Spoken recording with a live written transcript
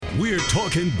We're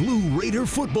talking Blue Raider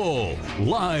football.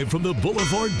 Live from the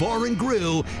Boulevard Bar and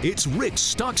Grill, it's Rick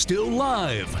Stockstill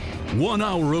Live. 1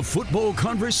 hour of football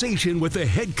conversation with the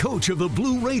head coach of the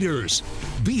Blue Raiders.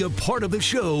 Be a part of the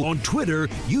show on Twitter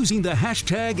using the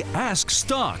hashtag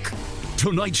AskStock.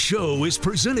 Tonight's show is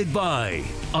presented by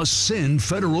Ascend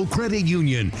Federal Credit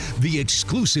Union, the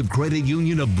exclusive credit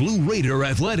union of Blue Raider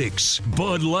Athletics.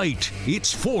 Bud Light,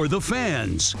 it's for the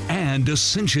fans. And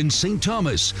Ascension St.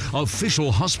 Thomas,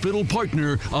 official hospital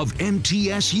partner of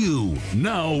MTSU.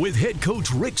 Now with head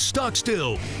coach Rick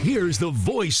Stockstill, here's the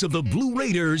voice of the Blue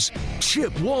Raiders,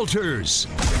 Chip Walters.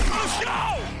 Let's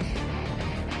go!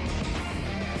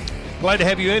 Glad to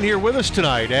have you in here with us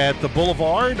tonight at the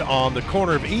Boulevard on the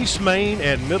corner of East Main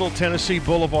and Middle Tennessee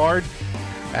Boulevard.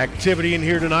 Activity in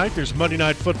here tonight. There's Monday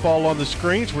Night Football on the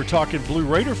screens. We're talking Blue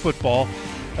Raider football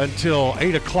until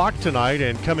 8 o'clock tonight,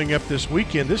 and coming up this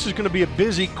weekend, this is going to be a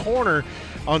busy corner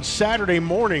on Saturday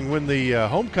morning when the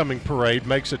homecoming parade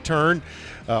makes a turn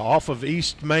off of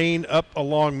East Main up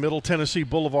along Middle Tennessee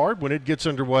Boulevard when it gets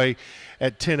underway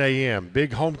at 10 a.m.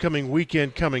 Big homecoming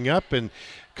weekend coming up, and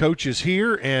Coach is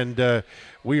here, and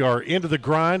we are into the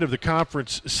grind of the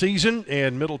conference season,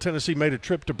 and Middle Tennessee made a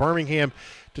trip to Birmingham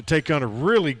to take on a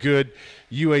really good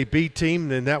UAB team,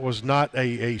 and that was not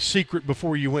a secret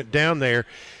before you went down there.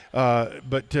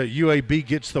 But UAB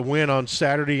gets the win on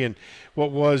Saturday in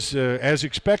what was, as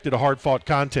expected, a hard-fought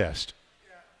contest.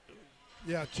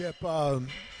 Yeah, Chip,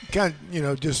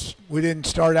 just we didn't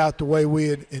start out the way we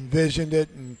had envisioned it,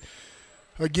 and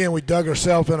again, we dug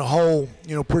ourselves in a hole,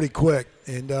 pretty quick,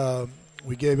 and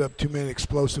we gave up too many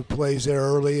explosive plays there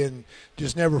early, and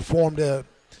just never formed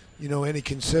any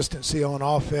consistency on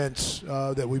offense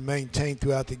that we maintained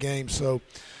throughout the game. So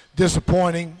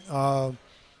disappointing.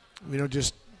 We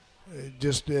just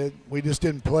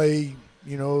didn't play,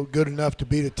 good enough to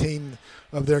beat a team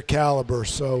of their caliber.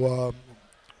 So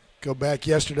go back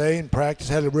yesterday and practice.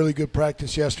 Had a really good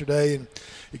practice yesterday, and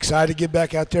excited to get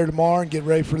back out there tomorrow and get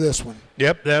ready for this one.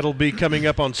 Yep, that'll be coming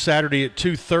up on Saturday at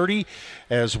 2:30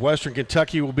 as Western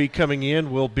Kentucky will be coming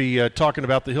in. We'll be talking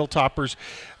about the Hilltoppers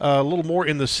a little more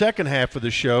in the second half of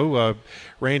the show.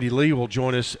 Randy Lee will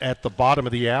join us at the bottom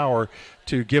of the hour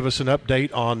to give us an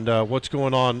update on what's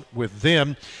going on with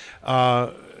them.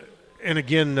 And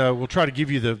again, we'll try to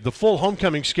give you the full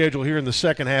homecoming schedule here in the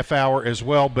second half hour as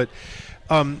well. But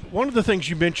one of the things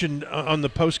you mentioned on the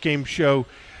post-game show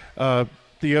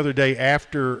the other day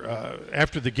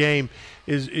after the game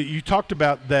is you talked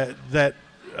about that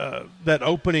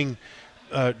opening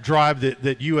drive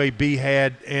that UAB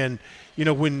had, and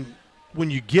when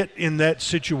you get in that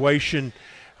situation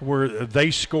where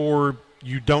they score,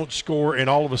 you don't score, and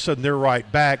all of a sudden they're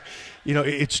right back,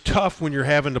 it's tough when you're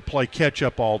having to play catch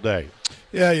up all day.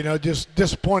 Yeah, just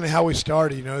disappointing how we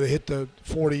started. They hit the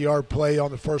 40-yard play on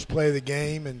the first play of the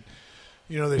game, and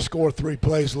they score 3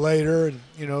 plays later,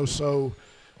 and so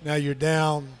now you're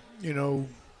down,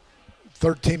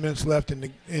 13 minutes left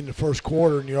in the first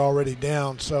quarter, and you're already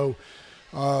down. So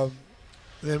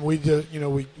then we just,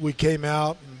 we came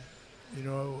out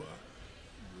and,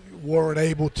 weren't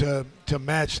able to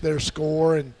match their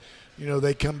score, and,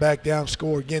 they come back down,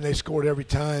 score again. They scored every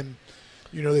time,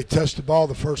 they touched the ball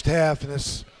the first half, and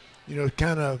it's,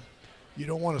 kind of, you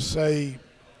don't want to say,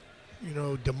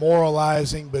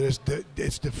 demoralizing, but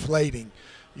it's deflating,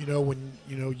 when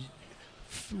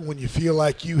you feel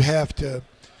like you have to,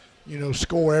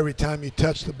 score every time you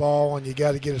touch the ball, and you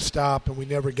got to get a stop, and we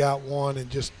never got one, and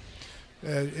just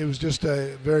it was just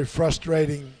a very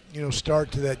frustrating,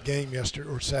 start to that game yesterday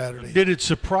or Saturday. Did it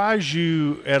surprise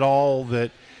you at all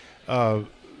that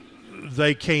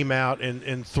they came out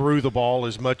and threw the ball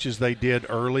as much as they did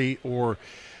early, or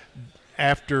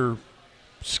after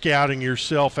scouting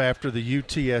yourself after the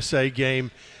UTSA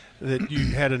game, that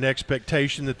you had an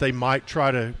expectation that they might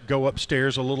try to go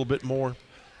upstairs a little bit more?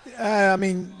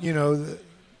 Again,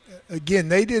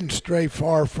 they didn't stray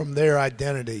far from their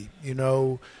identity.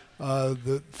 The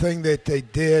thing that they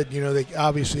did,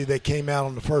 they came out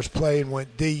on the first play and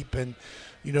went deep, and,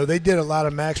 they did a lot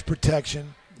of max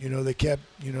protection. They kept,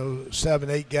 7,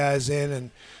 8 guys in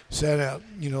and sent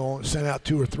out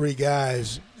 2 or 3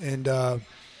 guys, and,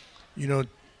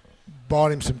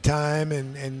 bought him some time,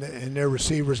 and their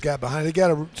receivers got behind.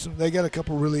 They got a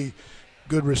couple really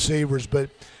good receivers, but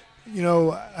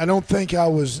I don't think I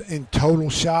was in total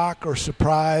shock or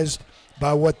surprised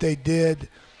by what they did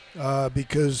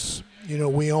because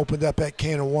we opened up that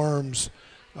can of worms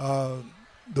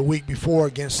the week before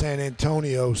against San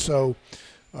Antonio. So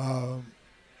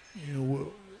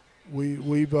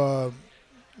we've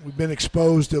we've been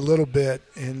exposed a little bit,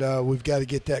 and we've got to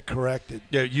get that corrected.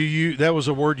 Yeah, that was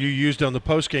a word you used on the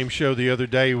postgame show the other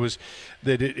day, was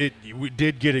that we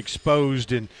did get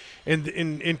exposed. And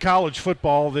in college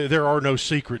football, there are no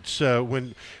secrets.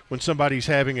 When somebody's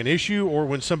having an issue, or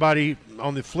when somebody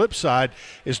on the flip side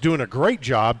is doing a great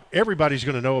job, everybody's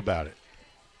going to know about it.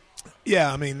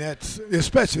 Yeah, I mean, that's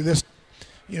especially this.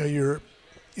 You're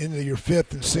into your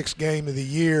 5th and 6th game of the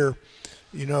year.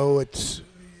 It's.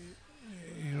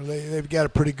 They've got a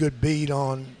pretty good beat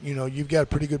on, you've got a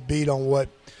pretty good beat on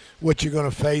what you're going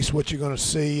to face, what you're going to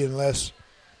see, unless,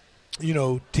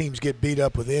 teams get beat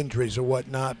up with injuries or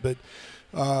whatnot. But,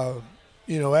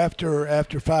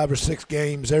 after 5 or 6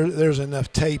 games, there's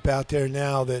enough tape out there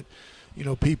now that,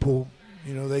 people,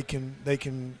 they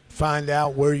can find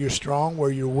out where you're strong,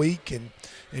 where you're weak, and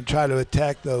try to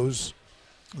attack those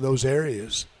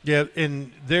areas. Yeah,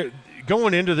 and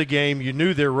going into the game, you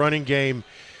knew their running game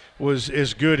was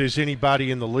as good as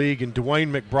anybody in the league, and DeWayne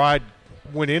McBride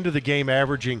went into the game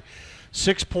averaging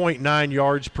 6.9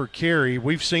 yards per carry.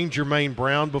 We've seen Jermaine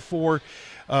Brown before.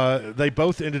 They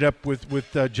both ended up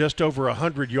with just over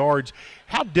 100 yards.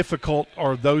 How difficult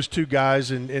are those two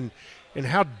guys, and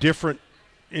how different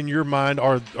in your mind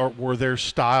were their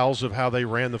styles of how they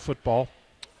ran the football?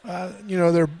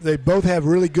 They both have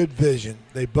really good vision.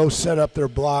 They both set up their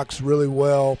blocks really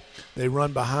well. They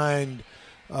run behind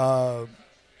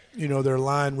their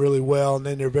line really well, and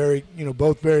then they're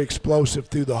both very explosive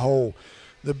through the hole.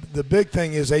 The big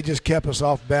thing is they just kept us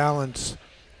off balance,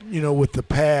 with the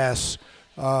pass.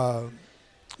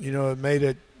 It made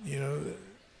it,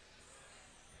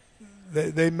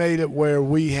 they made it where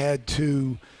we had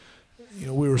to,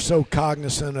 we were so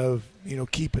cognizant of,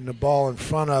 keeping the ball in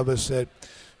front of us that,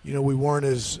 we weren't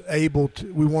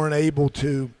able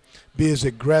to be as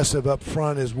aggressive up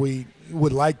front as we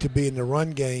would like to be in the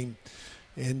run game.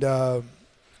 And,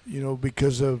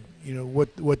 because of,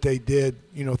 what they did,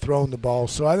 throwing the ball.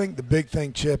 So I think the big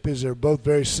thing, Chip, is they're both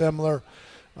very similar,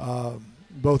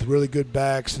 both really good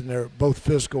backs, and they're both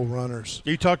physical runners.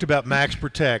 You talked about max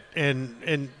protect,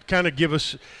 and kind of give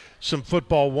us some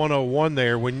football 101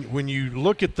 there. When you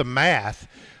look at the math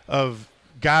of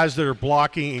guys that are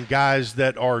blocking and guys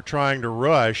that are trying to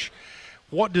rush,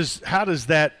 how does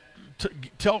that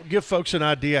give folks an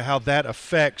idea how that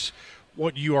affects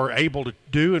what you are able to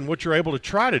do and what you're able to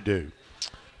try to do?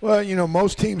 Well,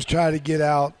 most teams try to get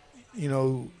out,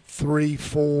 3,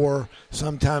 4,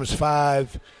 sometimes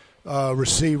 5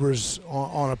 receivers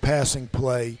on a passing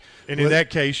play. And in that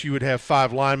case, you would have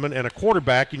 5 linemen and a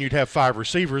quarterback, and you'd have 5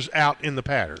 receivers out in the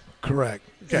pattern. Correct.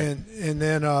 Okay. And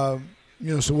then,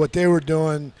 so what they were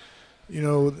doing,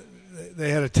 they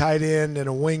had a tight end and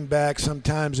a wing back.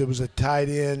 Sometimes it was a tight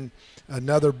end,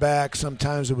 another back.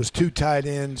 Sometimes it was 2 tight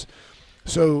ends.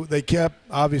 So they kept,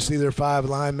 obviously, their 5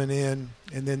 linemen in,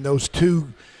 and then those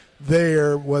 2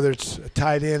 there, whether it's a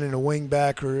tight end and a wing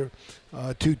back or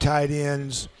 2 tight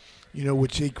ends,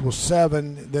 which equals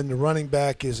 7, then the running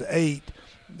back is 8.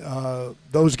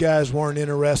 Those guys weren't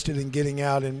interested in getting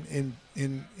out in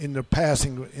the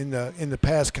passing, in the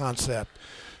pass concept.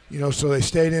 So they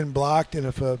stayed in blocked, and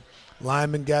if a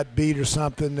lineman got beat or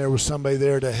something, there was somebody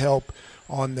there to help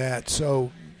on that.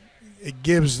 So it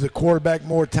gives the quarterback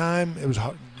more time.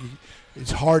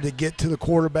 It's hard to get to the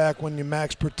quarterback when you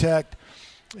max protect,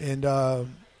 and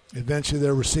eventually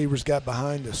their receivers got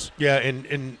behind us. Yeah,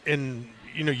 and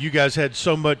you guys had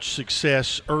so much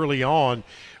success early on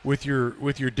with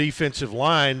your defensive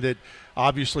line that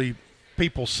obviously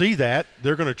people see that.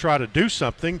 They're going to try to do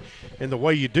something, and the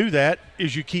way you do that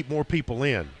is you keep more people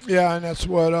in. Yeah, and that's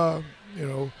what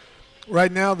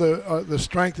right now, the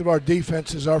strength of our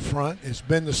defense is our front. It's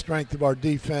been the strength of our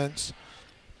defense,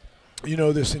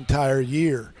 this entire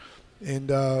year.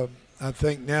 And I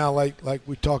think now, like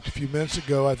we talked a few minutes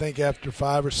ago, I think after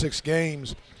 5 or 6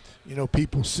 games,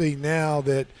 people see now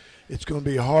that it's going to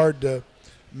be hard to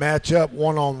match up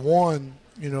one-on-one,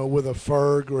 with a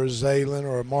Ferg or a Zaylen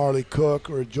or a Marley Cook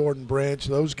or a Jordan Branch,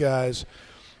 those guys,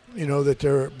 that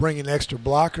they're bringing extra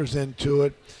blockers into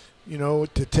it,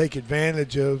 to take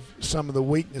advantage of some of the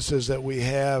weaknesses that we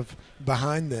have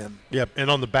behind them. Yep,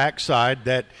 and on the backside,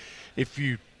 that if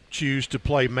you choose to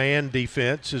play man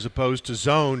defense as opposed to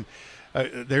zone,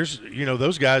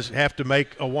 those guys have to make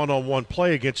a one-on-one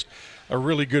play against a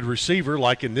really good receiver,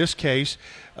 like in this case,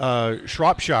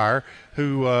 Shropshire,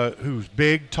 who's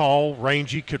big, tall,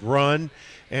 rangy, could run,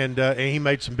 and he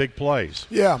made some big plays.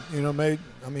 Yeah,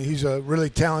 he's a really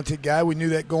talented guy. We knew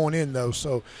that going in, though,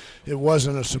 so it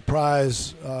wasn't a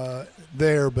surprise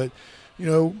there. But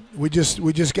we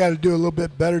just got to do a little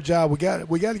bit better job. We got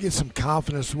to get some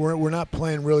confidence. We're not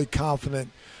playing really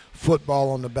confident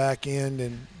football on the back end,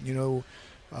 and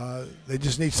they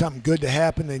just need something good to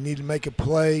happen. They need to make a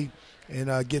play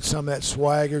and get some of that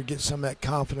swagger, get some of that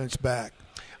confidence back.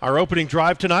 Our opening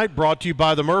drive tonight brought to you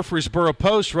by the Murfreesboro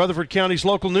Post, Rutherford County's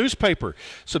local newspaper.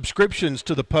 Subscriptions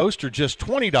to the Post are just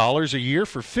 $20 a year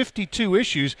for 52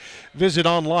 issues. Visit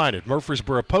online at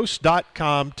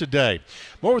murfreesboropost.com today.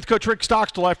 More with Coach Rick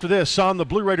Stockstill after this on the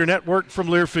Blue Raider Network from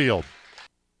Learfield.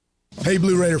 Hey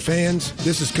Blue Raider fans,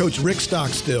 this is Coach Rick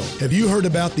Stockstill. Have you heard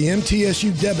about the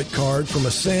MTSU debit card from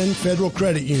Ascend Federal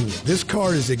Credit Union? This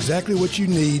card is exactly what you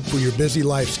need for your busy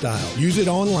lifestyle. Use it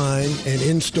online and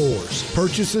in stores.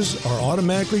 Purchases are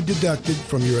automatically deducted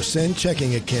from your Ascend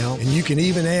checking account, and you can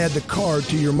even add the card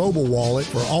to your mobile wallet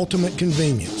for ultimate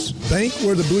convenience. Bank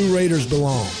where the Blue Raiders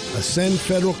belong. Ascend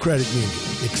Federal Credit Union,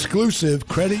 exclusive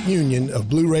credit union of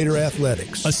Blue Raider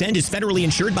Athletics. Ascend is federally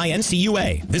insured by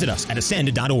NCUA. Visit us at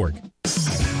ascend.org.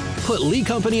 Put Lee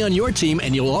Company on your team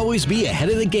and you'll always be ahead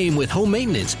of the game with home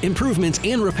maintenance, improvements,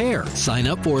 and repair. Sign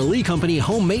up for a Lee Company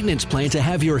home maintenance plan to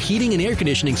have your heating and air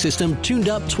conditioning system tuned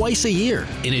up twice a year.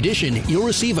 In addition, you'll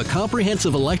receive a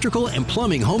comprehensive electrical and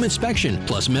plumbing home inspection,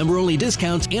 plus member-only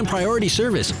discounts and priority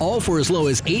service, all for as low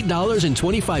as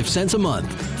 $8.25 a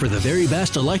month. For the very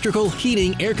best electrical,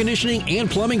 heating, air conditioning, and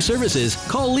plumbing services,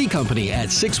 call Lee Company at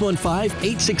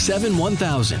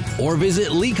 615-867-1000 or visit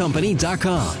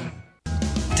leecompany.com.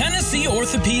 Tennessee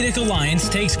Orthopedic Alliance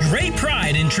takes great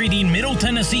pride in treating Middle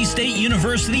Tennessee State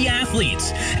University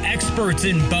athletes, experts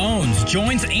in bones,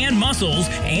 joints, and muscles,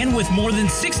 and with more than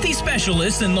 60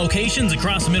 specialists in locations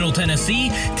across Middle Tennessee,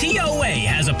 TOA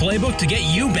has a playbook to get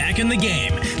you back in the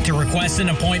game. To request an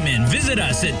appointment, visit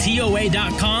us at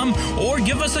TOA.com or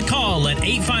give us a call at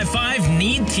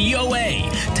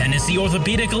 855-NEED-TOA. Tennessee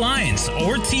Orthopedic Alliance,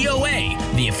 or TOA,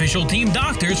 the official team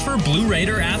doctors for Blue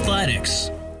Raider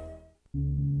Athletics.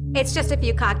 It's just a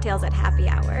few cocktails at happy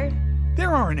hour.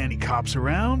 There aren't any cops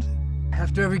around.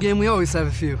 After every game, we always have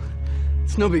a few.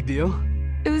 It's no big deal.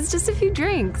 It was just a few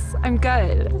drinks. I'm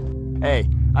good. Hey,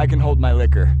 I can hold my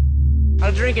liquor.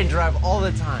 I drink and drive all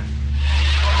the time.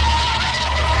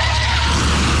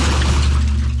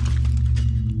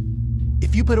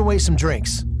 If you put away some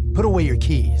drinks, put away your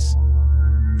keys.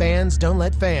 Fans don't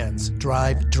let fans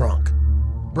drive drunk.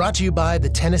 Brought to you by the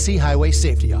Tennessee Highway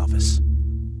Safety Office.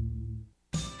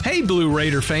 Hey Blue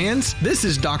Raider fans, this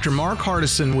is Dr. Mark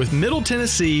Hardison with Middle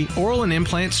Tennessee Oral and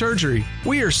Implant Surgery.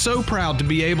 We are so proud to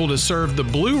be able to serve the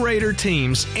Blue Raider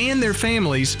teams and their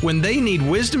families when they need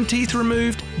wisdom teeth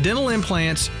removed, dental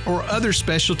implants, or other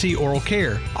specialty oral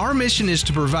care. Our mission is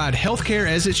to provide health care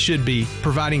as it should be,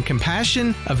 providing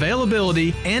compassion,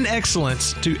 availability, and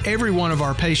excellence to every one of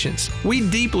our patients. We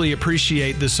deeply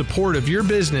appreciate the support of your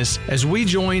business as we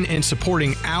join in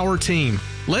supporting our team.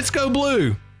 Let's go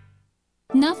Blue!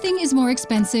 Nothing is more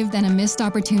expensive than a missed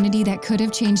opportunity that could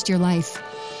have changed your life.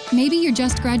 Maybe you're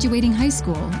just graduating high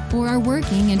school, or are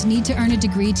working and need to earn a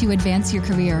degree to advance your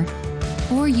career.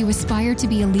 Or you aspire to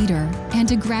be a leader,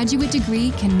 and a graduate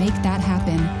degree can make that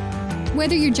happen.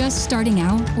 Whether you're just starting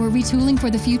out or retooling for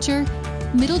the future,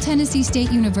 Middle Tennessee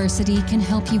State University can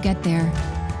help you get there.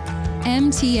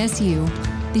 MTSU,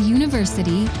 the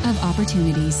University of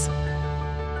Opportunities.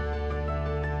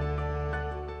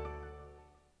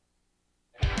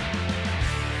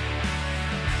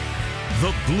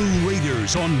 The Blue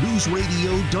Raiders on News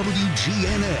Radio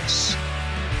WGNS.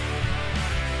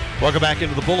 Welcome back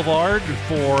into the Boulevard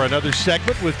for another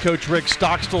segment with Coach Rick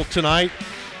Stockstill tonight.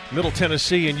 Middle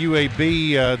Tennessee and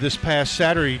UAB this past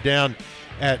Saturday down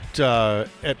at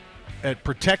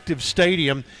Protective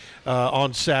Stadium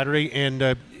on Saturday.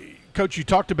 And Coach, you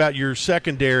talked about your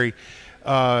secondary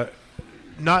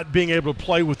not being able to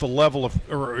play with the level of,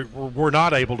 or were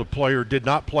not able to play, or did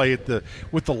not play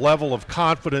with the level of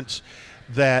confidence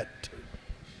that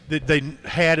they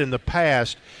had in the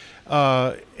past.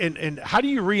 And how do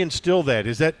you reinstill that?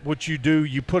 Is that what you do?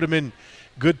 You put them in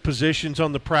good positions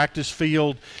on the practice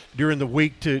field during the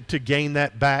week to gain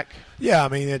that back? Yeah, I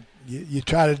mean, you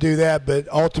try to do that, but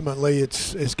ultimately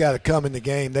it's got to come in the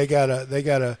game.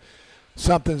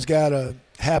 Something's got to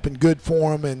happen good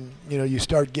for them, and you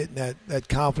start getting that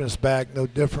confidence back. No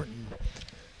different.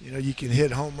 You can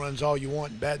hit home runs all you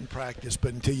want in batting practice,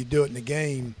 but until you do it in the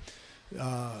game,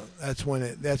 that's when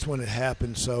it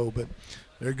happens. So, but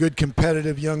they're good,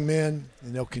 competitive young men,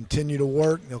 and they'll continue to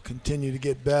work. They'll continue to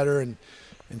get better, and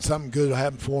something good will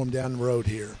happen for them down the road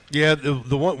here. Yeah,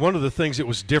 one of the things that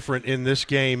was different in this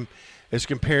game as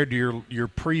compared to your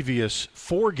previous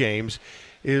four games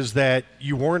is that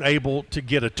you weren't able to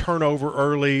get a turnover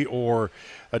early or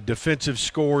a defensive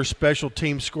score, special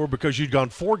team score, because you'd gone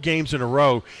 4 games in a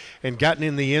row and gotten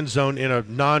in the end zone in a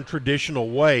non-traditional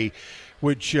way.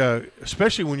 which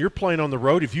especially when you're playing on the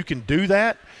road, if you can do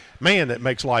that, man, that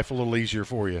makes life a little easier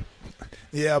for you.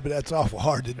 Yeah, but that's awful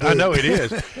hard to do. I know it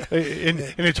is. and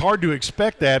it's hard to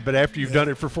expect that, but after you've done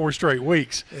it for 4 straight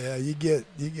weeks. Yeah, you get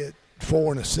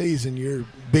 4 in a season, you're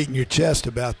beating your chest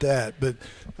about that. But,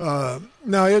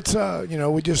 no, it's,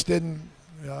 we just didn't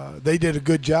they did a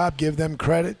good job. Give them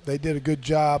credit. They did a good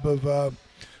job of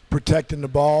protecting the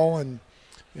ball. And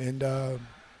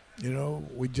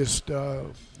we just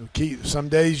keep – some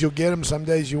days you'll get them, some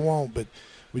days you won't. But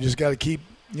we just got to keep,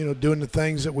 doing the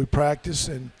things that we practice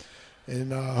and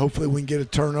hopefully we can get a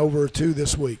turnover or 2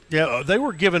 this week. Yeah, they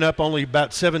were giving up only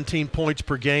about 17 points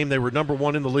per game. They were number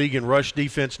 1 in the league in rush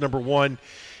defense, number 1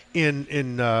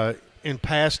 in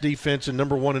pass defense, and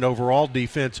number 1 in overall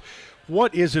defense.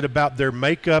 What is it about their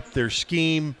makeup, their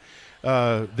scheme,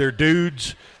 their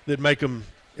dudes that make them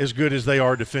as good as they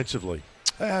are defensively?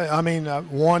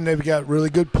 One, they've got really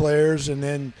good players, and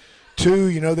then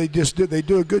 2, they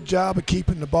do a good job of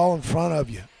keeping the ball in front of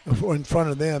you. In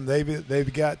front of them,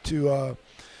 they've got to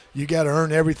you got to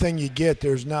earn everything you get.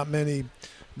 There's not many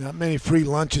free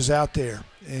lunches out there,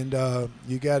 and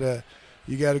you got to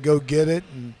go get it,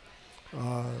 and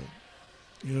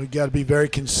you got to be very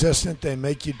consistent. They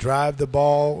make you drive the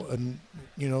ball and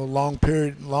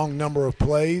long number of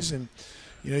plays, and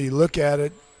you look at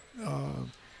it,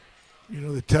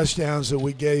 the touchdowns that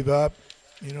we gave up,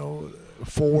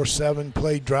 4, 7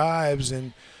 play drives,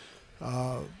 and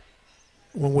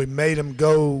when we made them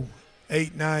go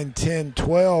 8, 9, 10,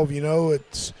 12,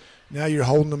 it's now you're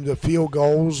holding them to field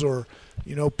goals or,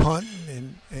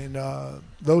 punting and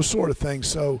those sort of things.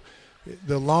 So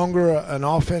the longer an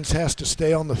offense has to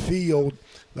stay on the field,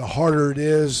 the harder it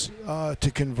is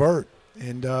to convert.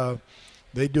 And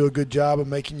they do a good job of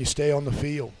making you stay on the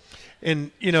field.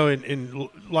 And, and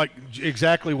like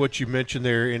exactly what you mentioned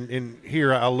there, and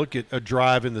here I look at a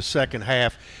drive in the second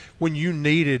half when you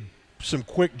needed some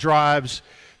quick drives,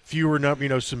 fewer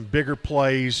number, some bigger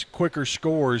plays, quicker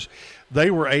scores. They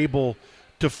were able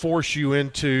to force you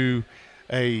into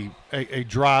a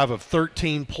drive of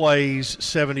 13 plays,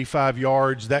 75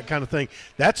 yards, that kind of thing.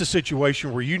 That's a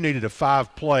situation where you needed a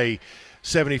 5-play,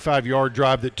 75-yard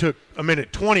drive that took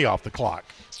 1:20 off the clock.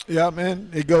 Yeah,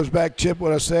 man, it goes back, Chip,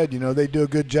 what I said. They do a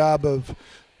good job of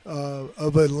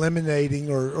eliminating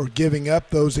or giving up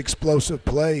those explosive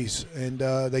plays, and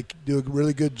they do a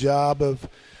really good job of.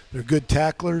 They're good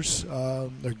tacklers,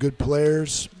 they're good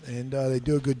players, and they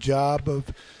do a good job of,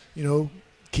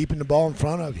 keeping the ball in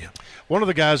front of you. One of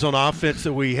the guys on offense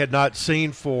that we had not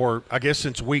seen for, I guess,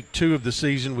 since week 2 of the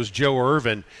season was Joe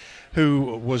Irvin,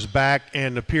 who was back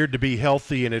and appeared to be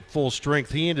healthy and at full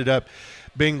strength. He ended up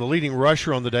being the leading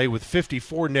rusher on the day with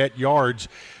 54 net yards,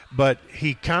 but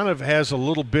he kind of has a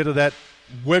little bit of that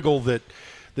wiggle that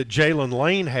Jalen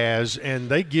Lane has, and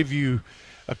they give you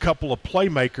a couple of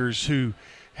playmakers who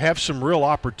have some real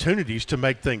opportunities to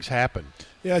make things happen.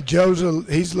 Yeah,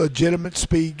 he's a legitimate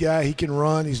speed guy. He can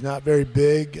run. He's not very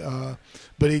big,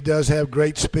 but he does have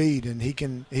great speed, and he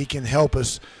can help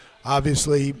us.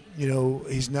 Obviously,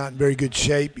 he's not in very good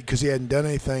shape because he hadn't done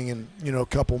anything in a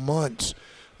couple months.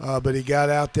 But he got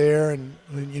out there and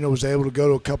was able to go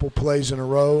to a couple plays in a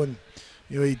row, and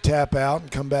he'd tap out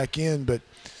and come back in. But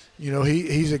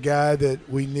he's a guy that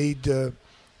we need to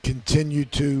continue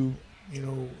to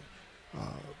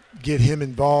get him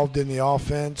involved in the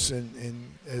offense, and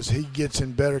as he gets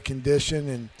in better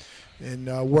condition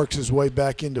and works his way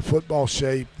back into football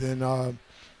shape, then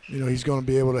he's going to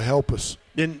be able to help us.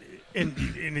 And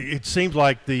it seems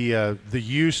like the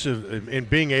use of and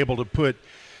being able to put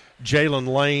Jalen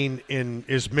Lane in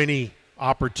as many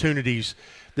opportunities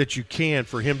that you can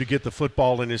for him to get the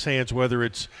football in his hands, whether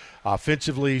it's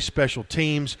offensively, special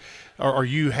teams. Are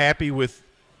you happy with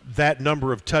that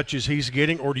number of touches he's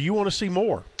getting, or do you want to see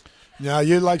more? No,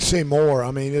 you'd like to see more.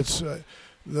 It's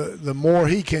the more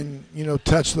he can,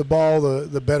 touch the ball,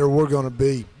 the better we're going to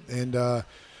be. And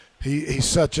he's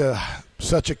such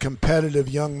a competitive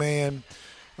young man.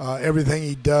 Everything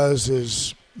he does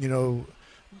is,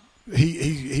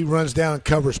 he runs down and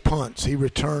covers punts. He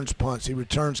returns punts. He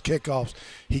returns kickoffs.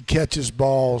 He catches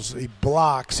balls. He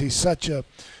blocks. He's such a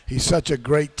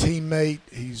great teammate.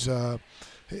 He's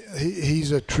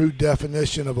a true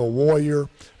definition of a warrior,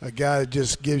 a guy that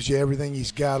just gives you everything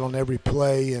he's got on every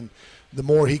play, and the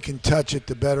more he can touch it,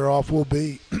 the better off we'll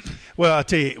be. Well, I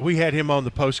tell you, we had him on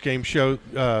the post-game show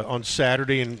on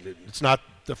Saturday, and it's not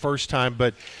the first time,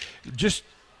 but just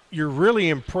you're really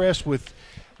impressed with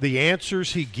the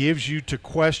answers he gives you to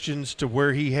questions, to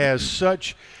where he has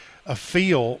such a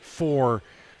feel for,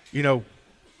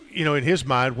 in his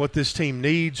mind, what this team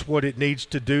needs, what it needs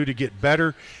to do to get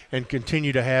better and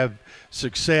continue to have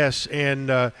success. And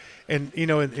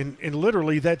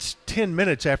literally that's 10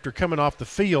 minutes after coming off the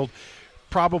field,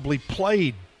 probably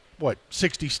played,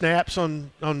 60 snaps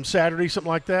on Saturday, something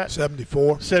like that?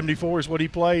 74. 74 is what he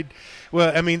played.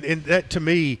 Well, I mean, and that to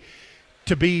me,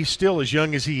 to be still as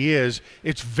young as he is,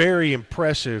 it's very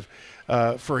impressive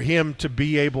for him to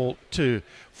be able to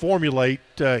formulate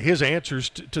his answers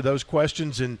to those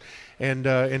questions and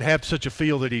have such a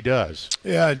feel that he does.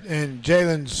 Yeah, and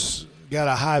Jalen's got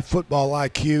a high football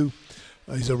IQ.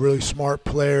 He's a really smart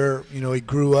player. He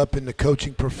grew up in the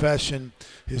coaching profession.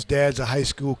 His dad's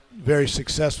a very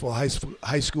successful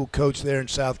high school coach there in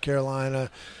South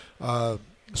Carolina.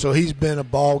 So he's been a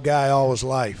ball guy all his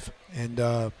life.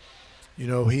 And,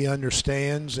 he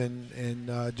understands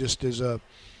and just is a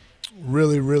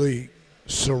really, really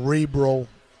cerebral,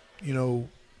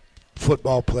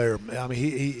 football player. I mean,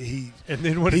 he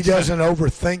doesn't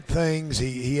overthink things.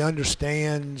 He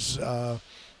understands.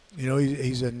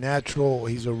 He's a natural.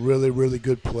 He's a really, really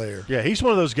good player. Yeah, he's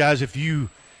one of those guys. If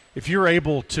you're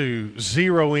able to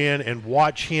zero in and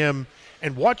watch him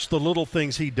and watch the little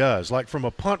things he does, like from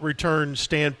a punt return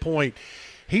standpoint,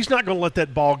 he's not going to let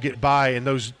that ball get by and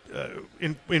those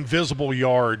invisible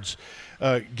yards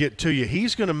get to you.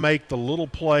 He's going to make the little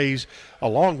plays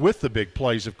along with the big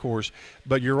plays, of course.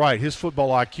 But you're right, his football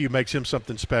IQ makes him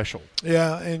something special.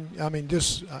 Yeah, and I mean,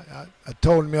 I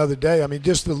told him the other day, I mean,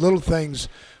 just the little things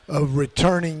of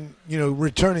returning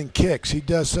kicks. He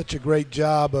does such a great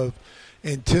job of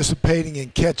anticipating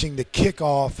and catching the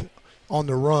kickoff on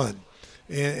the run.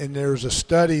 And there's a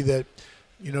study that,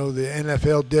 the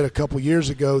NFL did a couple years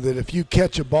ago that if you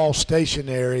catch a ball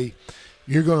stationary,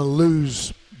 you're going to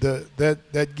lose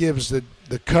that gives the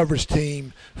coverage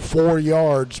team 4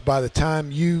 yards. By the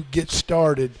time you get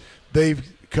started, they've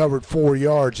covered 4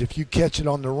 yards. If you catch it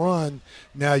on the run,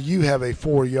 now you have a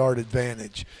 4-yard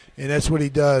advantage. And that's what he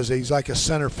does. He's like a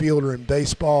center fielder in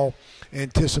baseball,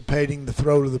 anticipating the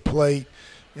throw to the plate,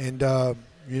 and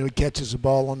he catches the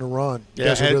ball on the run. He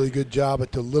does a really good job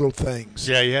at the little things.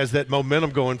 Yeah, he has that momentum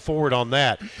going forward on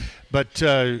that. But,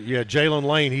 Jalen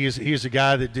Lane, he is a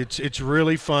guy that it's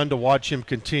really fun to watch him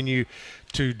continue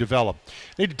to develop.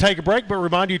 Need to take a break, but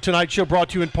remind you tonight's show brought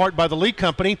to you in part by the Lee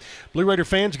Company. Blue Raider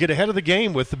fans, get ahead of the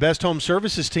game with the best home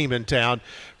services team in town.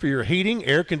 For your heating,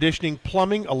 air conditioning,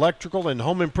 plumbing, electrical, and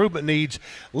home improvement needs,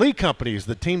 Lee Company is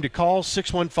the team to call,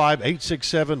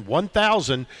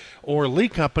 615-867-1000 or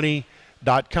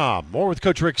leecompany.com. More with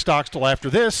Coach Rick Stockstill after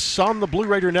this on the Blue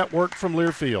Raider Network from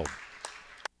Learfield.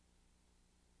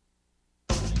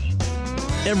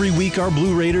 Every week, our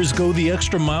Blue Raiders go the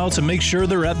extra mile to make sure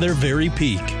they're at their very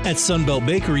peak. At Sunbelt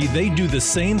Bakery, they do the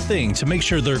same thing to make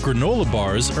sure their granola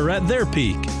bars are at their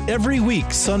peak. Every week,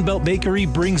 Sunbelt Bakery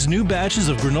brings new batches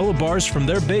of granola bars from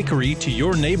their bakery to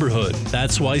your neighborhood.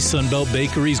 That's why Sunbelt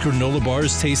Bakery's granola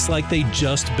bars taste like they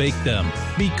just baked them.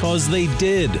 Because they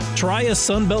did. Try a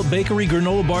Sunbelt Bakery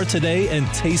granola bar today and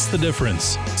taste the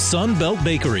difference. Sunbelt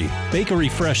Bakery. Bakery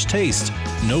fresh taste.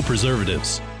 No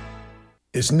preservatives.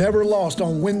 It's never lost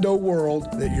on Window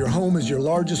World that your home is your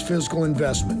largest physical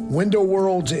investment. Window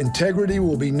World's integrity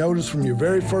will be noticed from your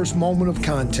very first moment of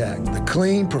contact. The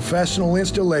clean, professional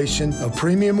installation of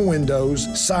premium windows,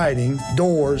 siding,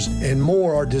 doors, and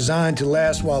more are designed to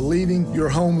last while leaving your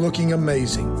home looking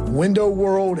amazing. Window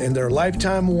World and their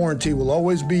lifetime warranty will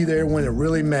always be there when it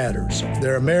really matters.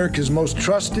 They're America's most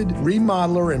trusted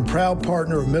remodeler and proud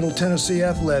partner of Middle Tennessee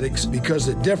Athletics because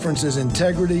the difference is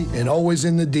integrity and always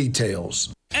in the details.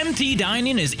 MT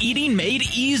Dining is eating made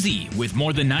easy. With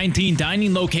more than 19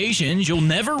 dining locations, you'll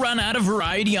never run out of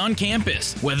variety on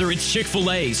campus. Whether it's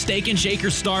Chick-fil-A, Steak and Shake, or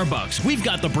Starbucks, we've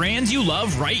got the brands you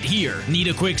love right here. Need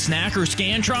a quick snack or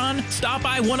Scantron? Stop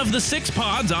by one of the 6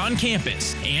 pods on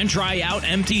campus. And try out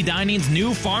MT Dining's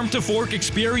new Farm to Fork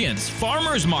experience.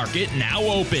 Farmers Market now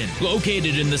open.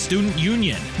 Located in the Student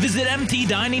Union. Visit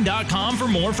mtdining.com for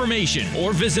more information.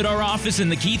 Or visit our office in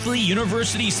the Keithley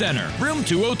University Center, room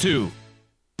 202.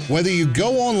 Whether you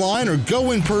go online or go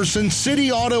in person,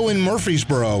 City Auto in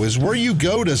Murfreesboro is where you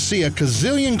go to see a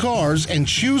gazillion cars and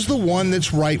choose the one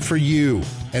that's right for you.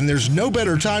 And there's no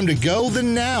better time to go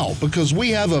than now because we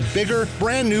have a bigger,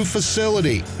 brand new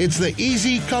facility. It's the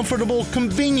easy, comfortable,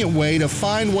 convenient way to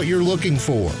find what you're looking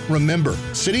for. Remember,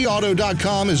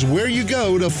 cityauto.com is where you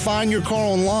go to find your car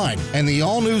online. And the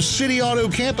all-new City Auto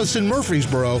campus in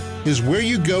Murfreesboro is where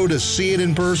you go to see it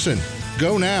in person.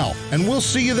 Go now, and we'll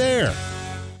see you there.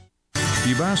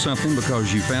 You buy something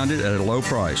because you found it at a low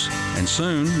price, and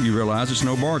soon you realize it's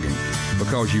no bargain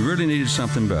because you really needed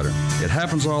something better. It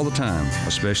happens all the time,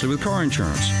 especially with car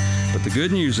insurance. But the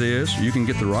good news is you can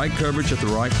get the right coverage at the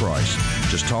right price.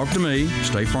 Just talk to me,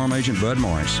 State Farm Agent Bud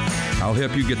Morris. I'll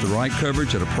help you get the right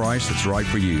coverage at a price that's right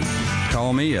for you.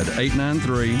 Call me at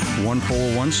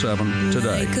 893-1417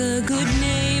 today. Like a good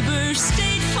neighbor,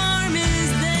 State Farm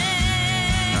is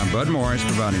there. I'm Bud Morris,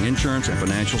 providing insurance and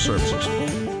financial services.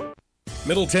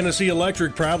 Middle Tennessee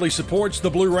Electric proudly supports the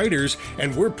Blue Raiders,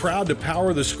 and we're proud to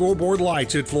power the scoreboard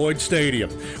lights at Floyd Stadium.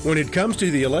 When it comes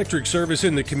to the electric service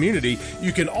in the community,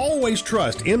 you can always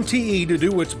trust MTE to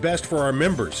do what's best for our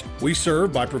members. We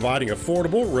serve by providing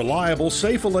affordable, reliable,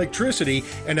 safe electricity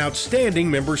and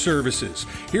outstanding member services.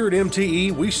 Here at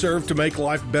MTE, we serve to make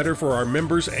life better for our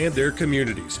members and their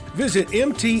communities. Visit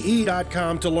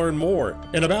MTE.com to learn more.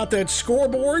 And about that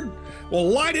scoreboard, well,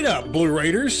 light it up, Blue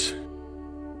Raiders.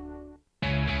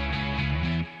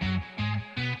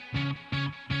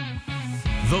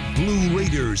 The Blue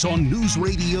Raiders on News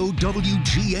Radio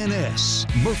WGNS,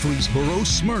 Murfreesboro,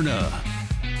 Smyrna.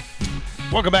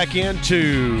 Welcome back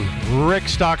into Rick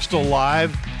Stockstill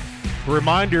Live.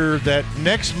 Reminder that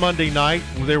next Monday night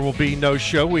there will be no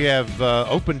show. We have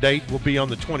open date will be on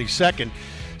the 22nd.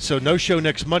 So no show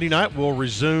next Monday night. We'll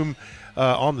resume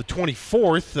on the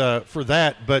 24th for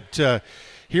that. But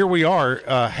here we are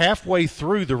halfway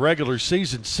through the regular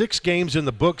season. 6 games in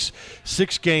the books,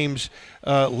 6 games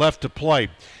left to play.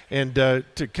 And to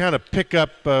kind of pick up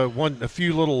a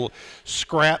few little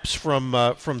scraps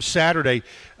from Saturday,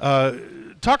 talk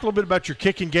a little bit about your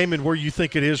kicking game and where you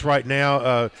think it is right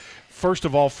now. First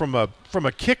of all, from a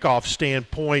kickoff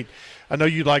standpoint, I know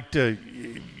you like to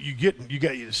you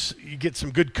get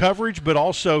some good coverage, but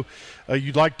also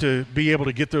you'd like to be able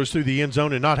to get those through the end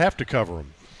zone and not have to cover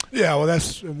them. Yeah, well,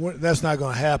 that's not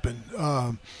going to happen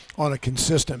on a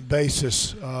consistent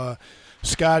basis.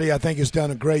 Scotty, I think, has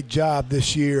done a great job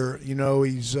this year. You know,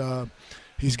 he's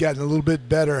gotten a little bit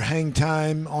better hang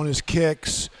time on his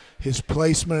kicks. His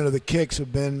placement of the kicks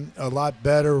have been a lot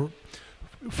better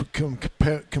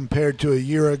compared to a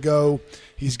year ago.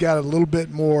 He's got a little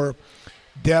bit more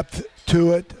depth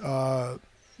to it,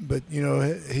 but you know,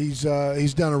 he's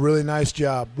done a really nice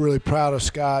job. Really proud of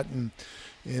Scott and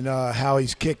how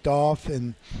he's kicked off.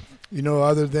 And you know,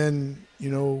 other than, you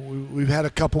know, we've had a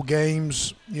couple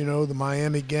games, you know, the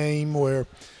Miami game where,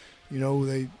 you know,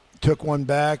 they took one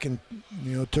back and,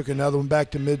 you know, took another one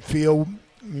back to midfield,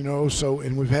 you know, so,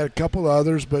 and we've had a couple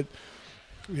others, but,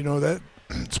 you know, that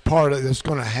it's part of it that's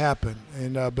going to happen.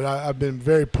 And, but I've been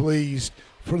very pleased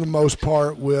for the most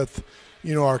part with,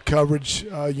 you know, our coverage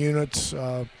units.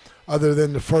 Other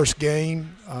than the first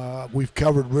game, we've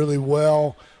covered really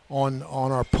well on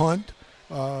our punt.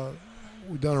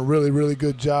 We've done a really, really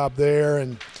good job there,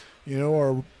 and you know,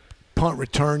 our punt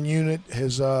return unit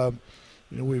has, you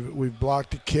know, we've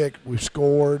blocked a kick, we've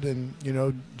scored, and you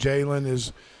know, Jalen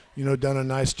has, you know, done a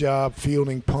nice job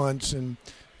fielding punts, and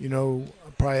you know,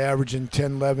 probably averaging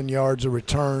 10, 11 yards a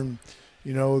return,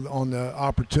 you know, on the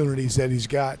opportunities that he's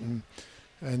gotten,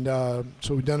 and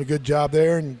so we've done a good job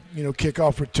there, and you know,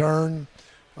 kickoff return,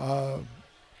 you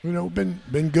know,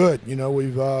 been good. You know,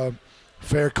 we've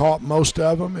fair caught most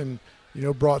of them, and you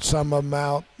know, brought some of them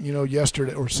out, you know,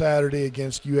 yesterday or Saturday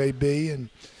against UAB, and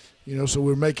you know, so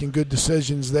we're making good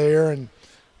decisions there. And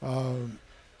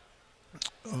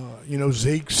you know,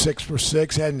 Zeke 6 for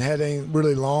 6, hadn't had any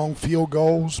really long field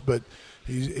goals, but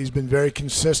he's been very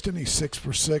consistent. He's 6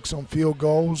 for 6 on field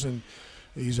goals, and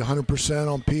he's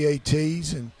 100% on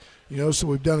PATs, and you know, so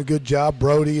we've done a good job.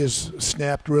 Brody has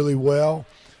snapped really well,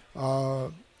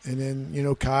 and then you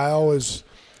know, Kyle is,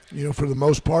 you know, for the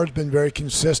most part, has been very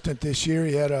consistent this year.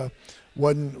 He had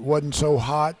wasn't so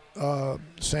hot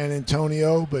San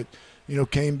Antonio, but you know,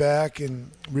 came back and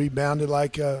rebounded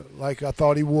like I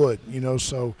thought he would. You know,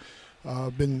 so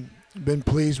been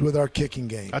pleased with our kicking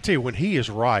game. I tell you, when he is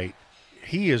right,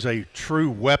 he is a true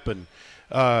weapon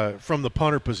from the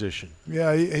punter position.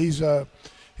 Yeah, he's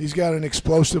got an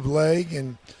explosive leg,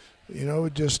 and you know,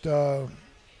 just you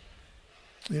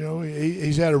know,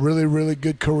 he's had a really, really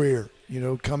good career. You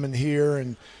know, coming here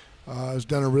and has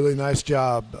done a really nice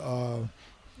job.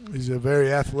 He's a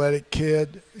very athletic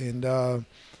kid, and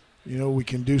you know, we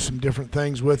can do some different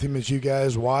things with him, as you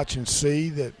guys watch and see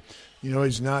that. You know,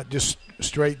 he's not just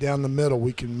straight down the middle.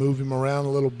 We can move him around a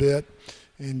little bit,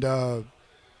 and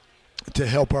to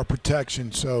help our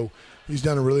protection. So he's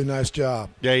done a really nice job.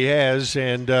 Yeah, he has,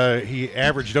 and he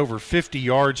averaged over 50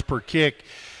 yards per kick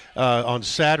on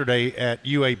Saturday at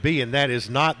UAB, and that is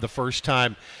not the first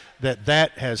time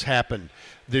that has happened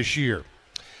this year.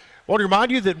 I want to remind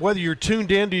you that whether you're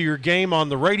tuned in to your game on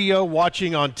the radio,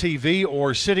 watching on TV,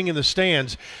 or sitting in the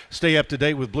stands, stay up to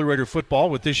date with Blue Raider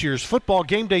football with this year's Football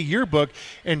Game Day Yearbook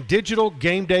and Digital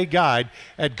Game Day Guide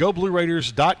at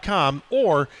GoBlueRaiders.com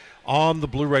or on the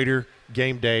Blue Raider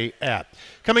Game Day app.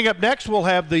 Coming up next, we'll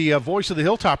have the voice of the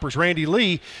Hilltoppers, Randy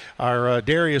Lee. Our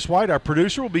Darius White, our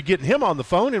producer, will be getting him on the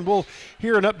phone, and we'll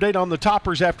hear an update on the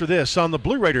Toppers after this on the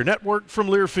Blue Raider Network from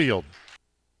Learfield.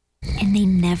 And they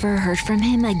never heard from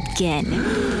him again.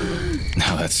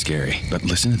 Now that's scary. But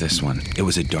listen to this one. It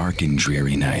was a dark and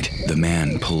dreary night. The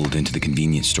man pulled into the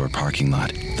convenience store parking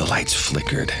lot. The lights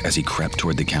flickered as he crept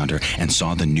toward the counter and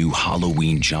saw the new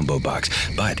Halloween jumbo box.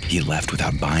 But he left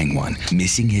without buying one,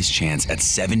 missing his chance at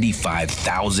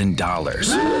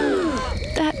 $75,000.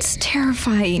 That's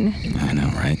terrifying. I know,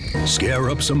 right? Scare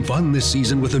up some fun this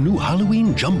season with a new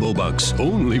Halloween jumbo box,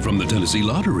 only from the Tennessee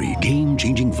Lottery.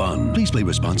 Game-changing fun. Please play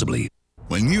responsibly.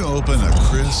 When you open a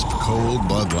crisp, cold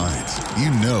Bud Light, you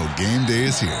know game day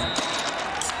is here.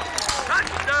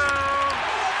 Touchdown!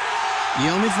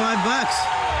 You owe me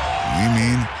 $5. We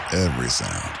mean every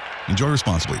sound. Enjoy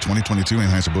responsibly. 2022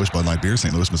 Anheuser-Busch Bud Light Beer,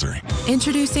 St. Louis, Missouri.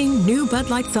 Introducing new Bud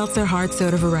Light Seltzer Hard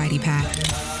Soda Variety Pack.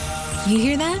 You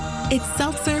hear that? It's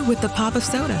seltzer with the pop of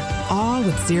soda, all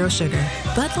with zero sugar.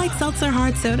 Bud Light Seltzer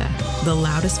Hard Soda, the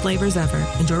loudest flavors ever.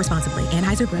 Enjoy responsibly.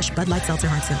 Anheuser-Busch Bud Light Seltzer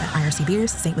Hard Soda, IRC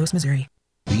Beers, St. Louis, Missouri.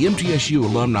 The MTSU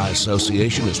Alumni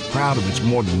Association is proud of its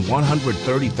more than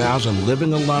 130,000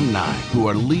 living alumni who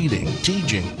are leading,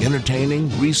 teaching, entertaining,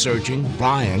 researching,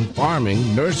 flying,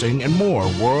 farming, nursing, and more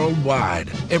worldwide.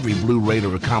 Every Blue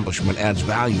Raider accomplishment adds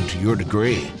value to your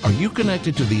degree. Are you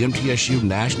connected to the MTSU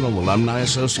National Alumni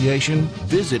Association?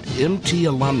 Visit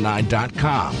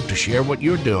mtalumni.com to share what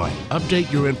you're doing,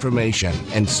 update your information,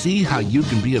 and see how you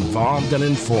can be involved and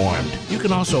informed. You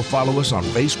can also follow us on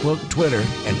Facebook, Twitter,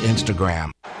 and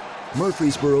Instagram.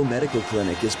 Murfreesboro Medical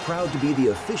Clinic is proud to be the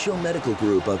official medical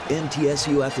group of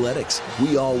MTSU Athletics.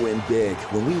 We all win big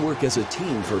when we work as a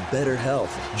team for better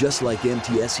health. Just like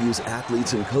MTSU's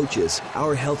athletes and coaches,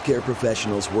 our healthcare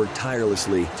professionals work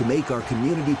tirelessly to make our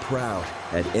community proud.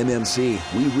 At MMC,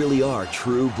 we really are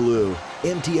true blue.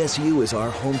 MTSU is our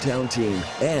hometown team,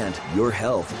 and your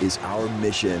health is our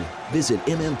mission. Visit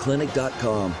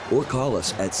mmclinic.com or call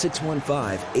us at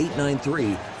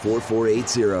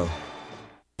 615-893-4480.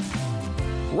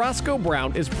 Roscoe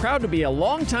Brown is proud to be a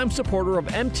longtime supporter of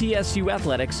MTSU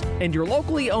Athletics and your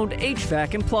locally owned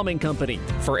HVAC and plumbing company.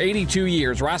 For 82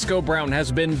 years, Roscoe Brown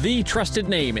has been the trusted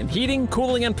name in heating,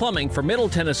 cooling, and plumbing for Middle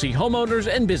Tennessee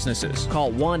homeowners and businesses.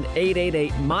 Call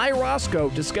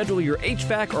 1-888-MY-ROSCOE to schedule your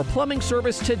HVAC or plumbing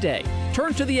service today.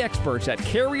 Turn to the experts at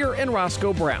Carrier and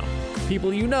Roscoe Brown.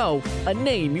 People you know, a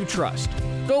name you trust.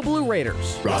 Go Blue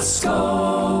Raiders.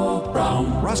 Roscoe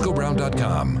Brown.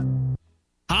 RoscoeBrown.com.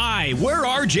 Hi, we're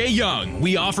RJ Young.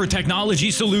 We offer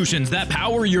technology solutions that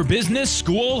power your business,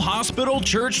 school, hospital,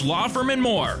 church, law firm, and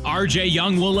more. RJ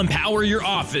Young will empower your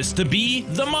office to be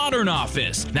the modern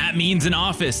office. That means an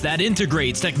office that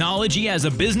integrates technology as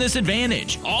a business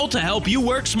advantage, all to help you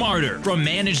work smarter. From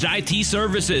managed IT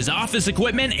services, office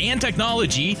equipment and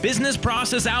technology, business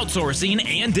process outsourcing,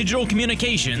 and digital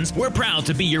communications, we're proud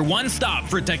to be your one-stop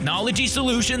for technology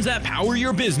solutions that power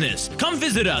your business. Come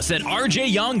visit us at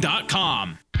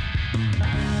rjyoung.com.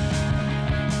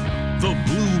 The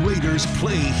Blue Raiders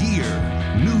play here.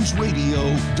 News Radio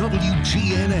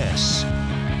WGNS.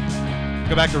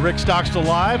 Go back to Rick Stockstill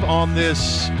Live on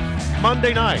this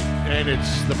Monday night. And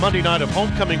it's the Monday night of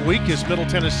homecoming week as Middle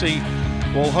Tennessee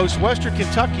will host Western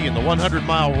Kentucky in the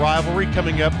 100-mile rivalry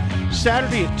coming up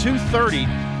Saturday at 2:30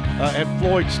 at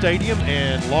Floyd Stadium.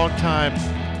 And longtime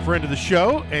friend of the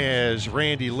show as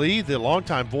Randy Lee, the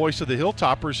longtime voice of the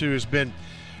Hilltoppers, who has been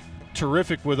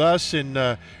terrific with us.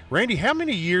 And Randy, how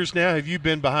many years now have you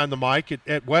been behind the mic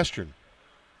at Western?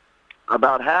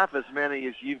 About half as many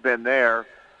as you've been there.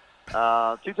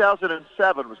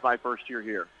 2007 was my first year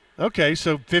here. Okay,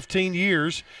 so 15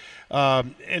 years.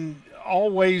 And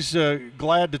always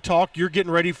glad to talk. You're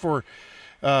getting ready for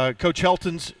Coach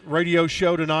Helton's radio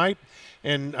show tonight.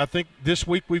 And I think this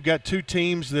week we've got two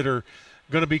teams that are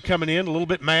going to be coming in a little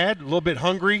bit mad, a little bit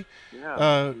hungry,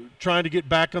 trying to get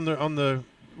back on the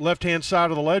left-hand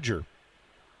side of the ledger.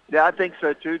 Yeah, I think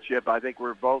so too, Chip. I think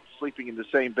we're both sleeping in the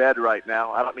same bed right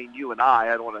now. I don't mean you and I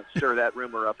don't want to stir that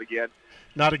rumor up again.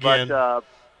 Not again. But,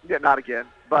 not again.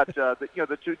 But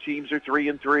the two teams are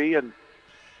 3-3, and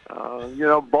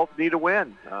both need a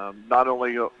win. Not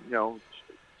only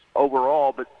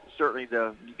overall, but certainly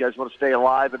you guys want to stay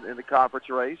alive in the conference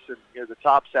race, and the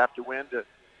tops have to win to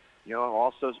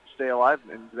also stay alive.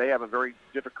 And they have a very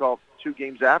difficult two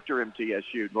games after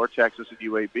MTSU, North Texas and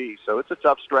UAB. So it's a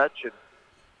tough stretch,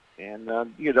 And,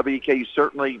 WKU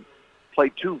certainly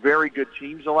played two very good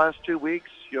teams the last 2 weeks.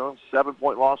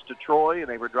 7-point loss to Troy, and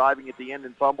they were driving at the end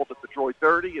and fumbled at the Troy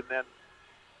 30, and then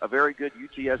a very good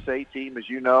UTSA team, as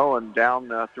you know, and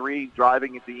down 3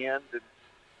 driving at the end,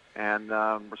 and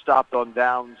were stopped on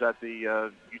downs at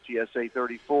the UTSA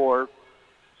 34.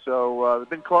 So they've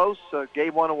been close.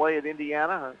 Gave one away at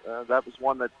Indiana. That was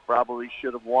one that probably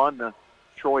should have won.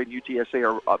 Troy and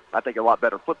UTSA are, I think, a lot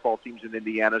better football teams than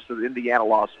Indiana, so the Indiana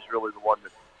loss is really the one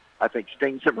that I think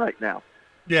stings them right now.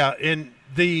 Yeah, and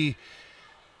the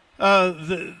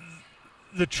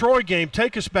Troy game,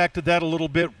 take us back to that a little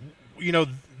bit.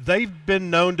 They've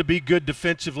been known to be good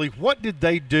defensively. What did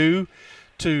they do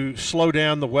to slow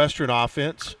down the Western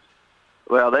offense?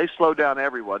 Well, they slowed down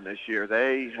everyone this year.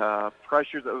 They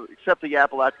pressured, except the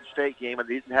Appalachian State game, and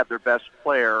they didn't have their best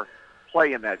player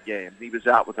play in that game. He was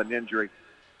out with an injury.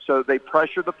 So they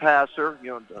pressured the passer.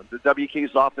 The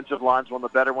WKU's offensive line is one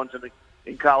of the better ones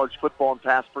in college football in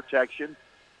pass protection,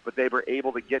 but they were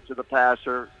able to get to the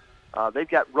passer. They've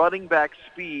got running back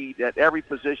speed at every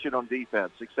position on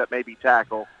defense, except maybe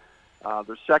tackle.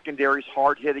 Their secondary's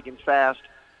hard-hitting and fast.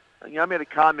 I made a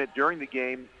comment during the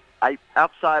game.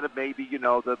 Outside of maybe,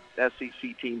 the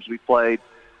SEC teams we played,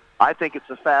 I think it's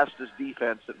the fastest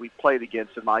defense that we've played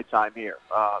against in my time here.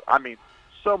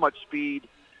 So much speed.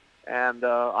 And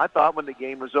I thought when the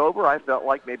game was over, I felt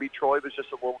like maybe Troy was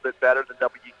just a little bit better than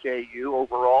WKU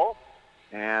overall.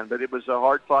 But it was a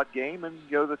hard-fought game, and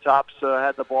the Tops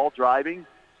had the ball driving,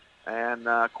 and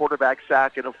quarterback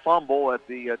sack and a fumble at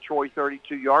the Troy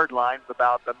 32-yard line with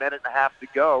about a minute and a half to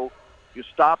go. You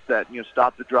stop that, and you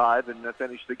stop the drive and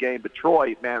finish the game. But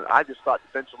Troy, man, I just thought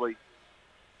defensively,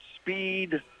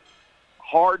 speed,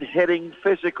 hard-hitting,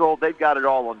 physical, they've got it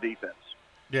all on defense.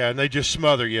 Yeah, and they just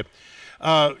smother you.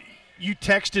 You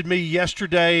texted me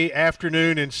yesterday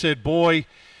afternoon and said, boy,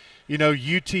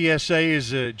 UTSA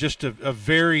is just a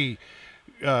very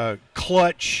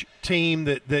clutch team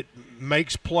that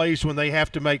makes plays when they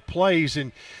have to make plays,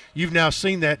 and you've now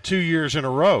seen that 2 years in a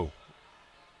row.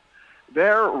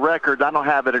 Their record, I don't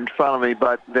have it in front of me,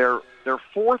 but their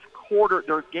fourth quarter,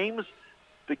 the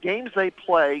games they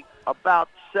play, about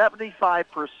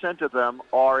 75% of them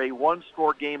are a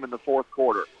one-score game in the fourth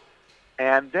quarter.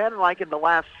 And then, like in the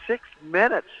last 6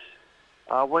 minutes,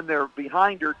 when they're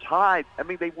behind or tied,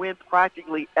 they win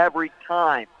practically every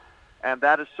time. And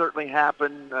that has certainly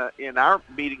happened in our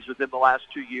meetings with them the last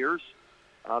 2 years.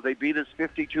 They beat us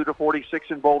 52-46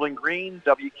 in Bowling Green.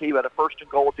 WKU had a first and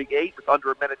goal at the 8 with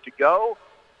under a minute to go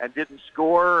and didn't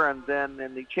score. And then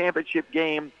in the championship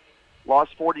game,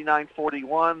 lost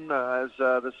 49-41 as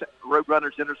the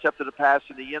Roadrunners intercepted a pass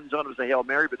in the end zone. It was a Hail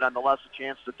Mary, but nonetheless a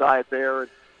chance to tie it there.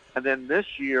 And then this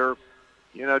year,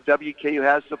 WKU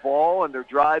has the ball and they're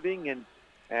driving,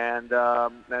 and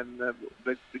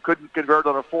they couldn't convert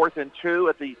on a 4th and 2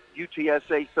 at the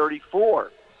UTSA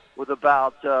 34 with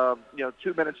about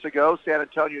 2 minutes to go. San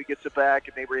Antonio gets it back,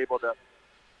 and they were able to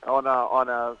on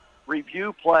a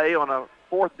review play on a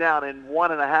 4th down and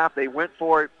 1.5. They went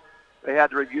for it. They had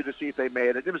to review to see if they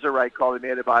made it. It was the right call. They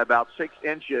made it by about 6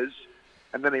 inches,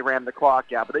 and then they ran the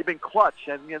clock out. But they've been clutch,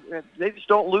 and they just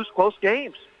don't lose close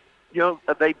games.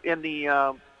 They in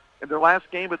their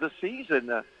last game of the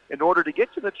season, in order to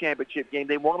get to the championship game,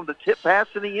 they wanted to tip pass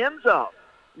in the end zone.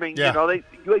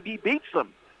 UAB beats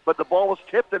them, but the ball was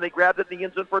tipped and they grabbed it in the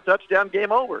end zone for a touchdown.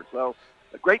 Game over. So,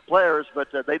 great players, but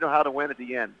they know how to win at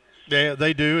the end. Yeah,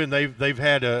 they do, and they've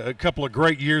had a couple of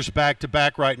great years back to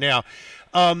back right now.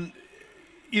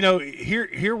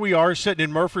 Here we are sitting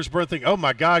in Murfreesboro thinking, oh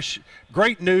my gosh,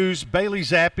 great news! Bailey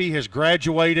Zappi has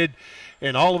graduated,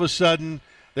 and all of a sudden,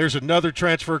 there's another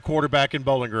transfer quarterback in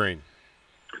Bowling Green.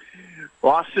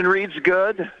 Austin Reed's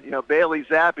good. Bailey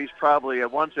Zappi's probably a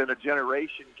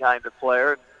once-in-a-generation kind of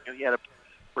player. He had a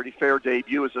pretty fair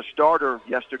debut as a starter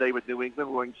yesterday with New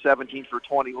England, going 17 for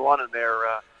 21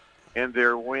 in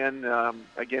their win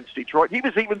against Detroit. He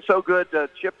was even so good,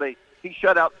 Chip, he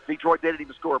shut out Detroit. They didn't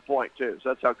even score a point, too. So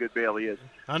that's how good Bailey is.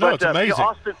 I know, it's amazing.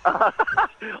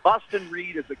 Austin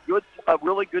Reed is a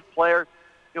really good player.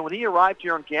 When he arrived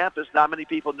here on campus, not many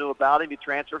people knew about him. He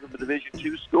transferred from a Division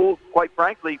II school. Quite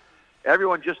frankly,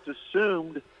 everyone just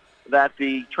assumed that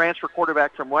the transfer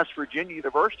quarterback from West Virginia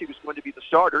University was going to be the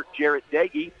starter, Jarrett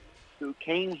Dagey, who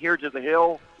came here to the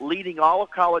Hill leading all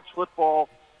of college football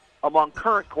among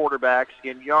current quarterbacks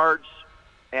in yards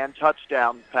and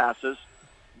touchdown passes.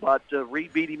 But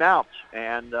Reed beat him out.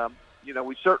 And,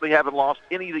 we certainly haven't lost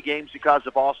any of the games because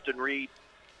of Austin Reed.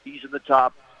 He's in the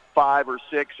top 5 or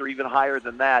 6 or even higher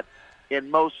than that in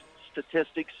most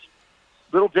statistics.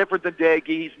 A little different than Dagey.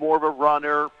 He's more of a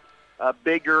runner,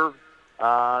 bigger.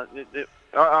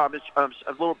 a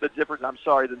little bit different, than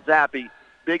Zappe,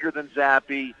 bigger than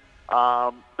Zappe,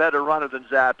 better runner than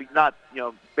Zappe. Not,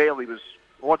 Bailey was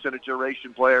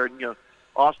once-in-a-generation player, and,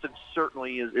 Austin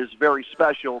certainly is very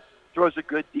special, throws a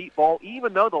good deep ball,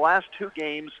 even though the last 2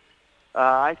 games,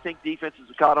 I think defenses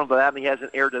have caught on to that, and he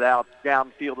hasn't aired it out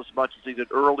downfield as much as he did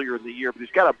earlier in the year. But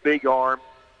he's got a big arm,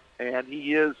 and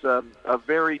he is a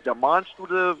very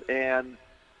demonstrative and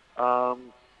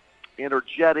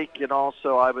energetic, and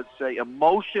also, I would say,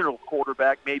 emotional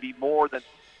quarterback, maybe more than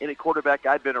any quarterback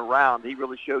I've been around. He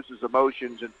really shows his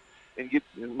emotions, and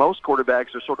most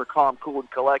quarterbacks are sort of calm, cool,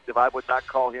 and collective. I would not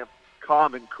call him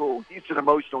calm and cool. He's an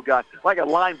emotional guy, like a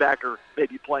linebacker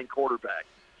maybe playing quarterback.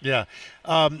 Yeah.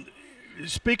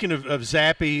 Speaking of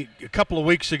Zappe, a couple of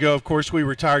weeks ago, of course, we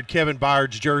retired Kevin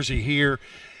Byard's jersey here,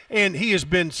 and he has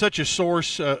been such a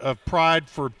source of pride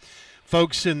for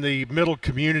folks in the middle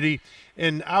community.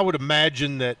 And I would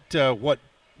imagine that what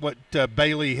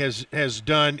Bailey has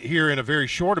done here in a very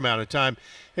short amount of time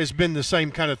has been the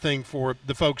same kind of thing for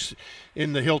the folks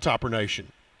in the Hilltopper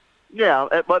Nation. Yeah,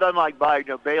 but unlike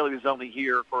Byard, Bailey was only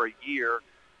here for a year,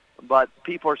 but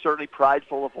people are certainly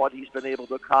prideful of what he's been able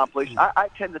to accomplish. I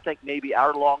tend to think maybe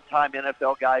our longtime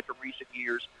NFL guy from recent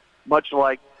years, much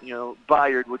like,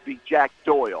 Byard, would be Jack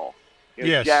Doyle.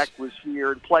 Yes. Jack was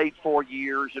here and played 4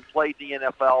 years and played the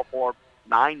NFL for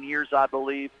 9 years, I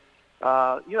believe.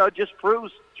 It just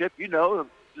proves, Chip,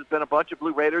 there's been a bunch of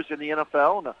Blue Raiders in the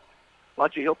NFL and a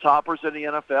bunch of Hilltoppers in the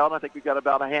NFL, and I think we've got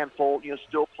about a handful,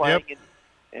 still playing. Yep.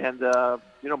 And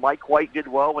Mike White did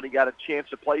well when he got a chance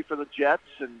to play for the Jets,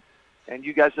 and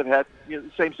you guys have had the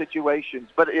same situations.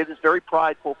 But it is very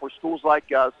prideful for schools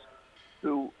like us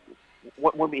who,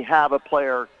 when we have a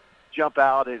player jump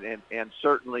out and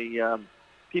certainly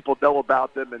people know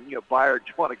about them. And, Byard,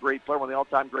 what a great player, one of the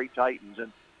all-time great Titans.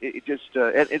 And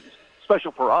it's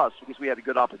special for us because we had a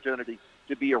good opportunity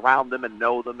to be around them and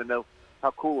know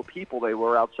how cool of people they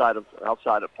were outside of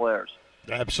players.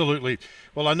 Absolutely.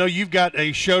 Well, I know you've got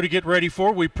a show to get ready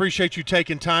for. We appreciate you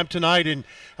taking time tonight, and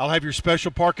I'll have your special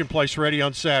parking place ready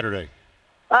on Saturday.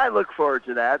 I look forward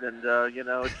to that, and,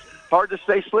 it's hard to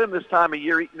stay slim this time of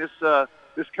year eating this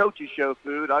coach's show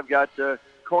food. I've got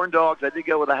corn dogs. I did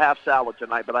go with a half salad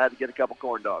tonight, but I had to get a couple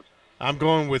corn dogs. I'm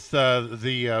going with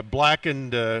the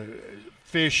blackened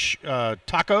fish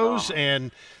tacos, and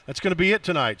that's going to be it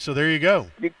tonight. So there you go.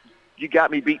 You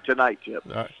got me beat tonight, Chip.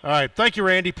 All right. Thank you,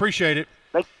 Randy. Appreciate it.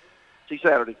 Thanks. See you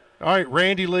Saturday. All right,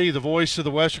 Randy Lee, the voice of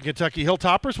the Western Kentucky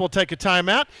Hilltoppers. We'll take a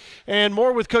timeout, and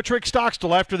more with Coach Rick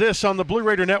Stockstill after this on the Blue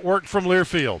Raider Network from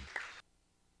Learfield.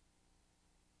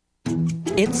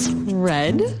 It's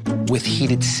red. With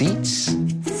heated seats.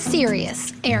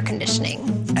 Serious air conditioning.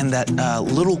 And that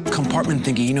little compartment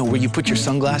thingy, where you put your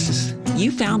sunglasses.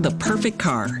 You found the perfect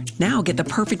car. Now get the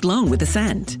perfect loan with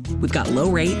Ascend. We've got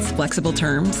low rates, flexible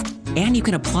terms, and you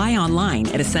can apply online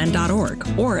at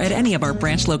ascend.org or at any of our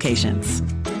branch locations.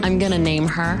 I'm gonna name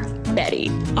her Betty.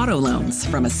 Auto loans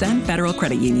from Ascend Federal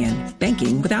Credit Union.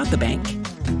 Banking without the bank.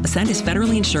 Ascend is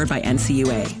federally insured by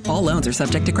NCUA. All loans are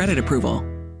subject to credit approval.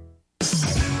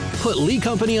 Put Lee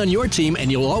Company on your team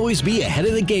and you'll always be ahead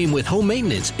of the game with home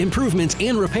maintenance, improvements,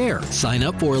 and repair. Sign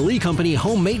up for a Lee Company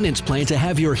home maintenance plan to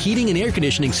have your heating and air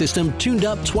conditioning system tuned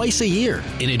up twice a year.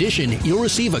 In addition, you'll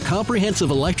receive a comprehensive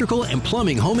electrical and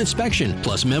plumbing home inspection,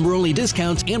 plus member-only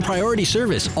discounts and priority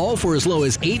service, all for as low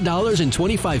as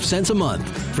 $8.25 a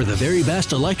month. For the very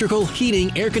best electrical,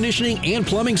 heating, air conditioning, and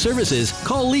plumbing services,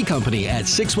 call Lee Company at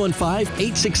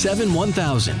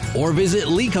 615-867-1000 or visit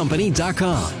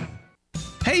leecompany.com.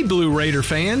 Hey Blue Raider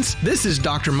fans, this is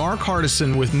Dr. Mark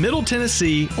Hardison with Middle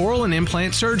Tennessee Oral and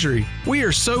Implant Surgery. We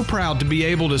are so proud to be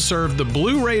able to serve the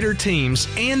Blue Raider teams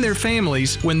and their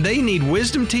families when they need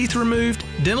wisdom teeth removed,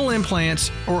 dental implants,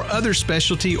 or other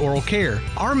specialty oral care.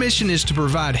 Our mission is to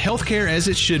provide health care as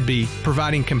it should be,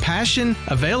 providing compassion,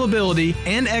 availability,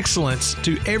 and excellence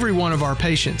to every one of our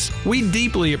patients. We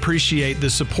deeply appreciate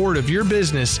the support of your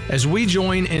business as we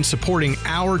join in supporting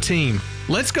our team.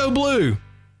 Let's go Blue!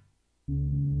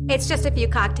 It's just a few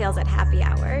cocktails at happy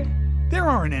hour. There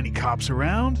aren't any cops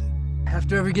around.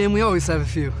 After every game, we always have a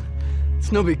few.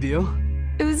 It's no big deal.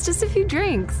 It was just a few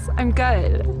drinks. I'm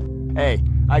good. Hey,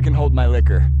 I can hold my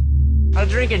liquor. I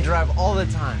drink and drive all the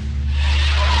time.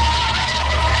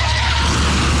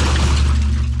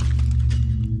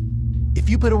 If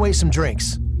you put away some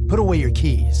drinks, put away your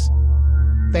keys.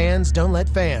 Fans don't let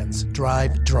fans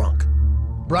drive drunk.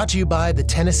 Brought to you by the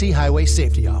Tennessee Highway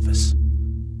Safety Office.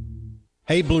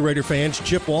 Hey, Blue Raider fans,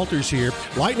 Chip Walters here.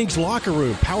 Lightning's Locker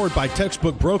Room, powered by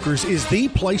Textbook Brokers, is the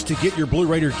place to get your Blue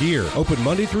Raider gear. Open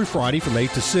Monday through Friday from 8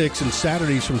 to 6 and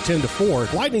Saturdays from 10 to 4.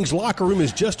 Lightning's Locker Room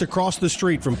is just across the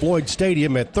street from Floyd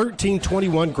Stadium at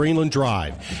 1321 Greenland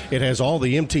Drive. It has all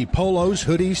the MT polos,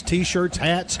 hoodies, T-shirts,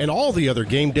 hats, and all the other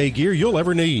game day gear you'll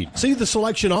ever need. See the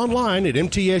selection online at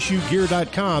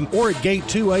mtsugear.com or at Gate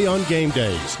 2A on game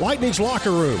days. Lightning's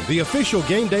Locker Room, the official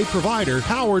game day provider,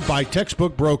 powered by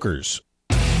Textbook Brokers.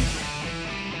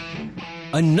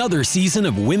 Another season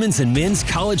of women's and men's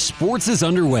college sports is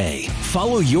underway.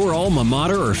 Follow your alma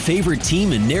mater or favorite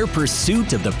team in their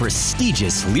pursuit of the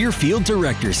prestigious Learfield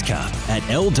Directors Cup at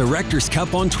L Directors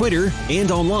Cup on Twitter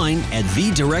and online at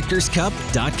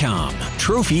thedirectorscup.com.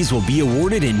 Trophies will be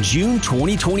awarded in June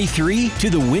 2023 to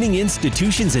the winning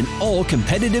institutions in all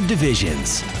competitive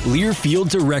divisions. Learfield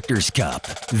Directors Cup,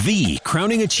 the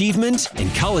crowning achievement in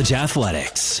college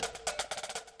athletics.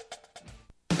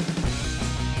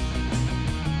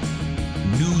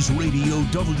 News Radio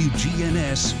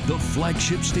WGNS, the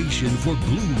flagship station for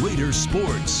Blue Raider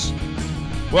sports.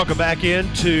 Welcome back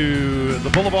into the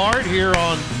Boulevard here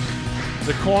on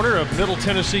the corner of Middle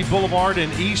Tennessee Boulevard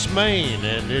and East Main.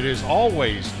 And it is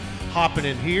always hopping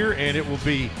in here, and it will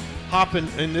be hopping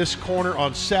in this corner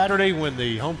on Saturday when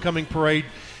the homecoming parade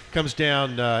comes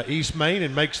down East Main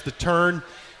and makes the turn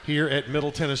here at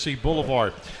Middle Tennessee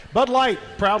Boulevard. Bud Light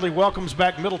proudly welcomes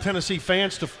back Middle Tennessee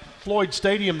fans to Floyd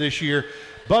Stadium this year.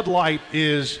 Bud Light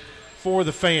is for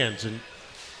the fans. And,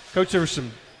 Coach, there were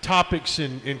some topics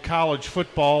in college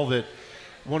football that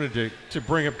I wanted to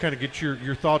bring up, kind of get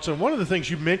your thoughts on. One of the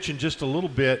things you mentioned just a little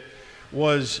bit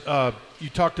was you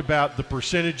talked about the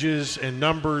percentages and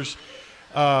numbers.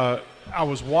 I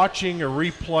was watching a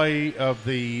replay of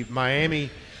the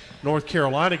Miami-North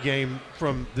Carolina game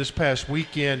from this past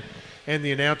weekend, and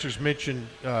the announcers mentioned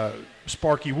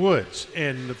Sparky Woods,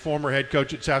 and the former head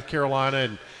coach at South Carolina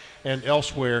and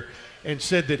elsewhere, and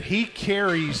said that he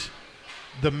carries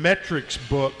the metrics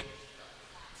book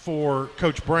for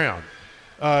Coach Brown.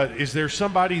 Is there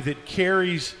somebody that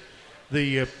carries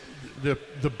the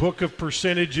book of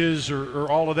percentages or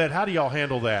all of that? How do y'all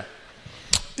handle that?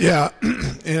 Yeah,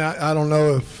 and I don't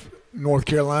know if North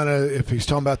Carolina, if he's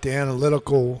talking about the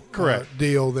analytical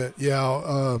deal,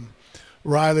 that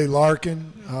Riley Larkin,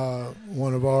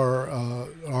 one of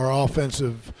our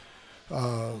offensive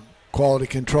quality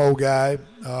control guy,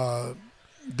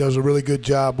 does a really good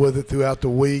job with it throughout the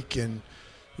week, and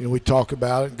we talk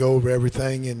about it and go over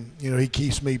everything, and he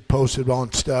keeps me posted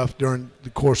on stuff during the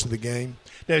course of the game.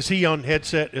 Now, is he on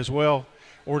headset as well,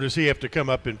 or does he have to come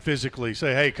up and physically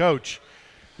say, "Hey, Coach,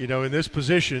 in this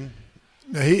position"?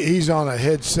 He's on a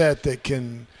headset that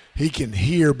he can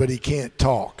hear, but he can't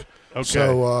talk. Okay.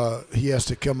 So he has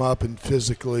to come up and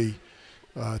physically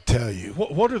tell you.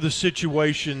 What are the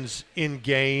situations in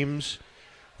games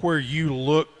where you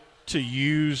look to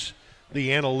use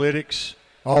the analytics?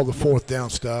 All the fourth down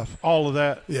stuff. All of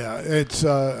that? Yeah. It's,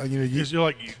 they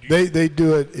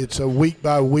do it. It's a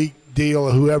week-by-week deal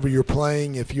of whoever you're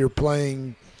playing. If you're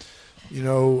playing,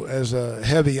 as a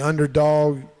heavy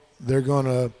underdog, they're going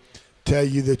to tell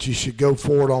you that you should go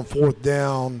for it on fourth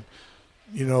down,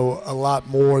 a lot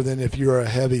more than if you're a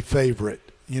heavy favorite,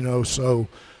 so,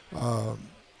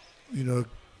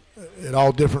 at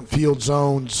all different field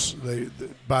zones,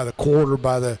 by the quarter,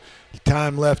 by the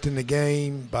time left in the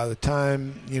game, by the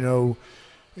time,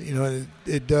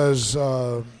 it does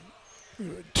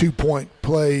 2-point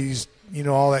plays,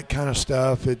 all that kind of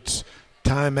stuff. It's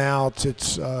timeouts.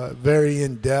 It's very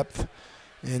in-depth.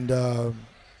 And,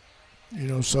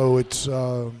 so it's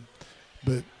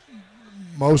but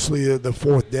mostly the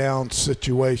fourth down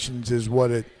situations is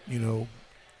what it,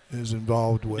 is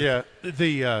involved with. Yeah,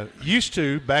 used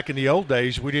to, back in the old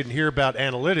days, we didn't hear about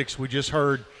analytics. We just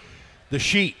heard the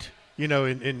sheet,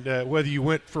 and whether you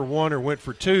went for one or went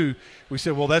for two, we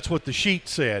said, well, that's what the sheet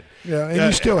said. Yeah, and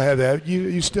you still have that.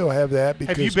 You still have that.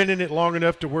 Because have you been in it long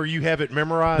enough to where you have it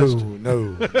memorized?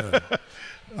 No.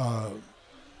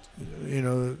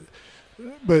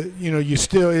 But, you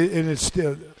still – and it's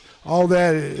still – all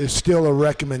that is still a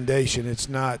recommendation. It's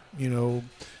not,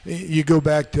 you go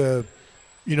back to –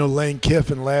 Lane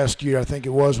Kiffin last year, I think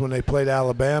it was, when they played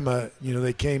Alabama,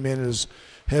 they came in as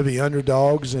heavy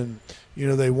underdogs and,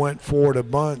 they went for it a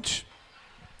bunch,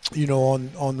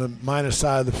 on the minus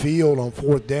side of the field on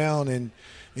fourth down and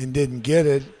didn't get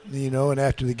it, and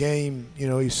after the game,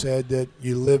 he said that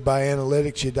you live by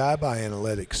analytics, you die by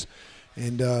analytics.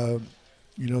 And,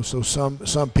 so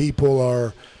some people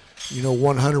are,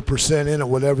 100% in it,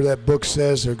 whatever that book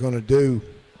says they're going to do.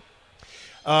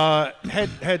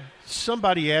 Had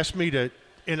somebody asked me to,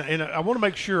 and I want to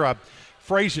make sure I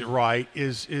phrase it right,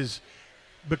 is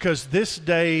because this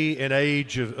day and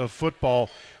age of football,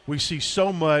 we see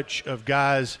so much of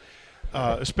guys,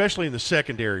 especially in the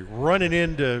secondary, running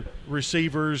into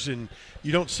receivers, and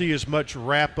you don't see as much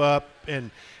wrap up,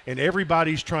 and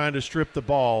everybody's trying to strip the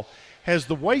ball. Has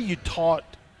the way you taught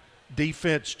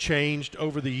defense changed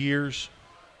over the years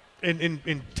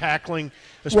in tackling,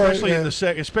 especially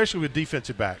especially with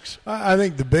defensive backs? I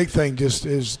think the big thing just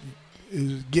is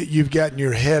you've gotten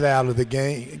your head out of the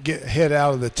game, head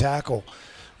out of the tackle.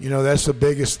 You know, that's the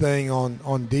biggest thing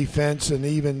on defense and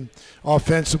even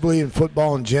offensively and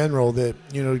football in general, that,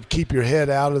 you know, keep your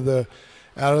head out of the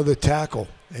tackle.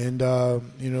 And,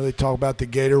 you know, they talk about the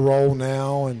gator roll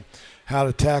now and how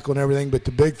to tackle and everything, but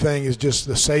the big thing is just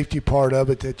the safety part of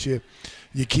it, that you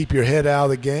keep your head out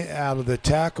of the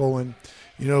tackle. And,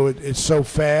 you know, it's so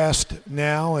fast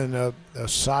now, and a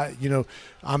side, you know,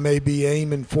 I may be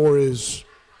aiming for his,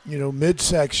 you know,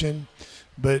 midsection,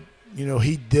 but, you know,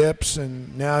 he dips,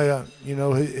 and now, you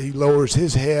know, he lowers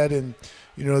his head, and,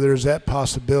 you know, there's that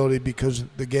possibility because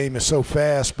the game is so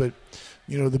fast. But,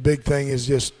 you know, the big thing is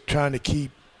just trying to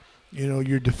keep, you know,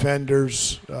 your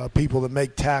defenders, people that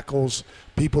make tackles,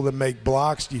 people that make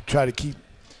blocks, you try to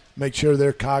make sure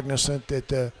they're cognizant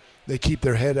that they keep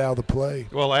their head out of the play.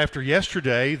 Well, after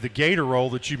yesterday, the gator roll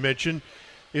that you mentioned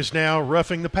is now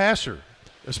roughing the passer,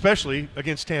 especially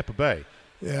against Tampa Bay.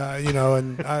 Yeah, you know,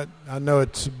 and I know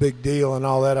it's a big deal and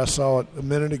all that. I saw it a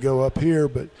minute ago up here,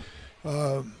 but,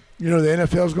 you know, the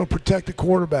NFL is going to protect the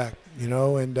quarterback, you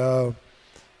know, and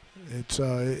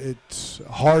it's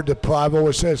hard to play. I've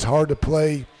always said it's hard to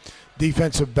play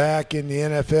defensive back in the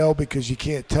NFL because you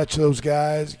can't touch those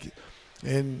guys,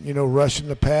 and, you know, rushing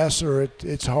the passer,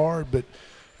 it's hard. But,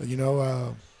 you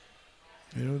know,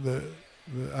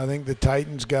 I think the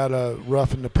Titans got a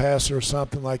roughing the passer or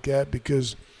something like that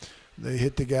because they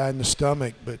hit the guy in the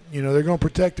stomach. But, you know, they're going to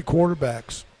protect the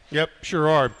quarterbacks. Yep, sure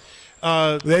are.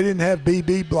 They didn't have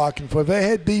BB blocking for them. If they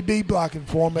had BB blocking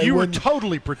for them, you were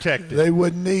totally protected. They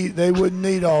wouldn't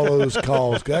need all those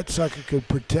calls. That sucker could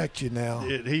protect you now.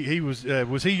 He was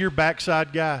he your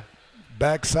backside guy?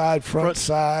 Backside, front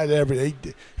side,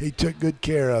 everything. He took good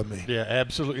care of me. Yeah,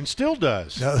 absolutely, and still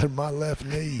does. Other than my left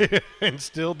knee. And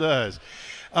still does.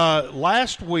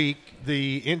 Last week,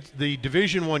 the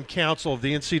Division I Council of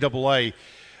the NCAA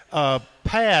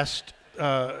passed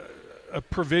a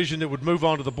provision that would move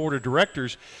on to the board of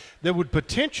directors that would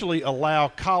potentially allow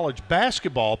college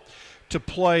basketball to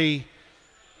play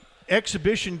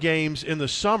exhibition games in the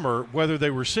summer, whether they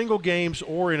were single games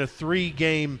or in a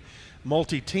 3-game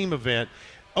multi-team event.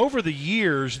 Over the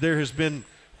years, there has been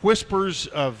whispers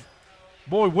of,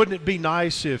 boy, wouldn't it be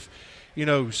nice if, you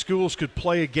know, schools could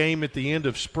play a game at the end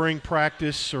of spring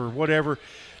practice or whatever.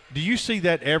 Do you see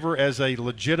that ever as a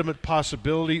legitimate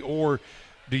possibility, or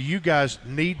do you guys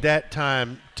need that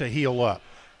time to heal up?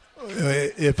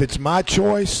 If it's my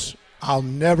choice, I'll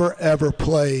never, ever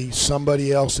play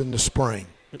somebody else in the spring.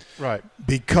 Right.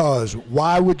 Because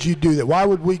why would you do that? Why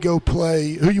would we go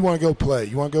play? Who you want to go play?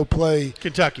 You want to go play?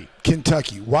 Kentucky.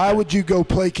 Why would you go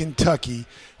play Kentucky?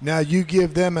 Now you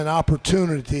give them an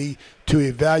opportunity to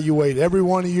evaluate every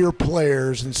one of your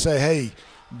players and say, hey,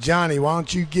 Johnny, why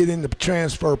don't you get in the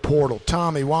transfer portal?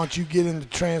 Tommy, why don't you get in the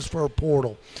transfer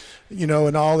portal? You know,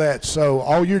 and all that. So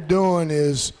all you're doing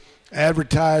is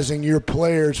advertising your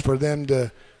players for them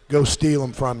to go steal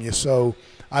them from you. So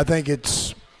I think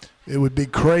it would be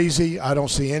crazy. I don't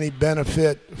see any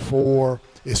benefit for,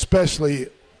 especially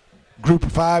group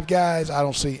of 5 guys. I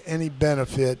don't see any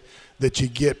benefit that you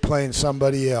get playing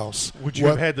somebody else. Would you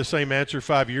have had the same answer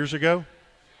 5 years ago?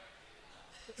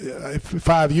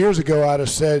 5 years ago, I'd have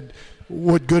said,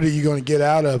 what good are you going to get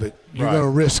out of it? You're going to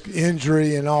risk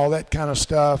injury and all that kind of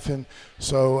stuff. And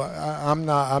so I'm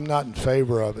not in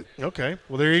favor of it. Okay.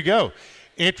 Well, there you go.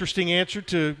 Interesting answer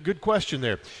to good question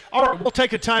there. All right, we'll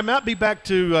take a timeout, be back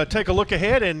to take a look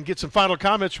ahead and get some final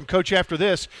comments from Coach after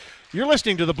this. You're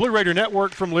listening to the Blue Raider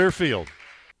Network from Learfield.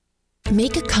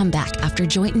 Make a comeback after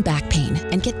joint and back pain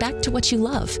and get back to what you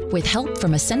love with help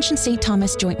from Ascension St.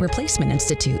 Thomas Joint Replacement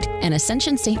Institute and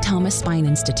Ascension St. Thomas Spine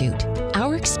Institute.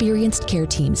 Our experienced care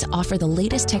teams offer the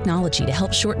latest technology to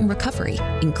help shorten recovery,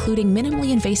 including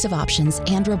minimally invasive options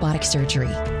and robotic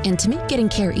surgery. And to make getting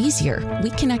care easier,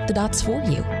 we connect the dots for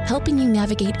you, helping you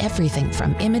navigate everything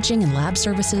from imaging and lab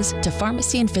services to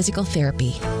pharmacy and physical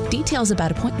therapy. Details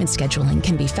about appointment scheduling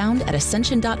can be found at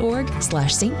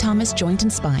ascension.org/St. Thomas Joint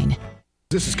and Spine.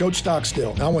 This is Coach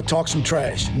Stockstill. I want to talk some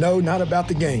trash. No, not about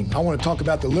the game. I want to talk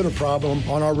about the litter problem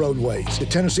on our roadways. The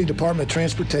Tennessee Department of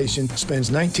Transportation spends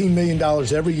 $19 million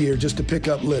every year just to pick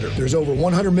up litter. There's over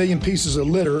 100 million pieces of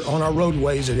litter on our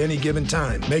roadways at any given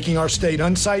time, making our state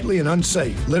unsightly and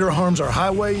unsafe. Litter harms our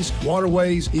highways,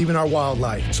 waterways, even our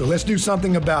wildlife. So let's do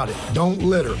something about it. Don't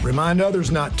litter. Remind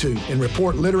others not to, and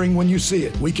report littering when you see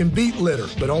it. We can beat litter,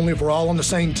 but only if we're all on the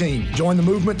same team. Join the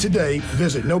movement today.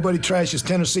 Visit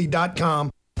NobodyTrashesTennessee.com.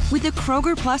 With the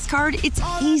Kroger Plus card, it's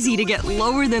easy to get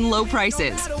lower than low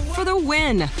prices for the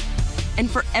win. And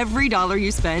for every dollar you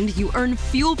spend, you earn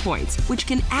fuel points, which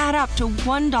can add up to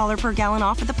 $1 per gallon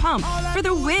off at the pump for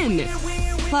the win.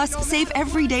 Plus, save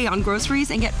every day on groceries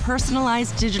and get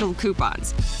personalized digital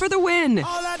coupons for the win.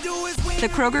 The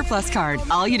Kroger Plus card,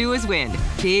 all you do is win.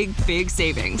 Big, big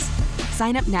savings.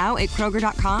 Sign up now at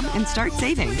Kroger.com and start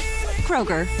saving.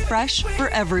 Kroger, fresh for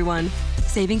everyone.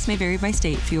 Savings may vary by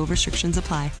state. Fuel restrictions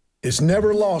apply. It's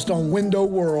never lost on Window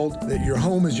World that your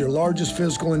home is your largest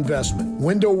physical investment.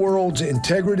 Window World's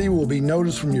integrity will be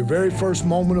noticed from your very first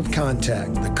moment of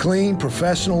contact. The clean,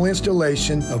 professional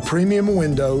installation of premium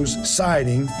windows,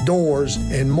 siding, doors,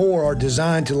 and more are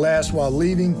designed to last while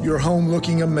leaving your home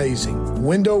looking amazing.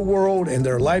 Window World and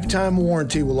their lifetime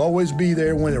warranty will always be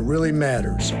there when it really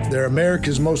matters. They're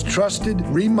America's most trusted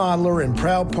remodeler and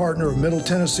proud partner of Middle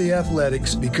Tennessee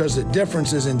Athletics because the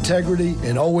difference is integrity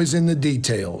and always in the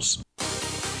details.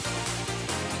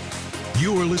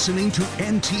 You're listening to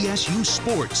MTSU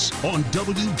Sports on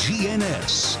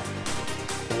WGNS.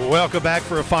 Welcome back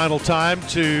for a final time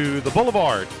to the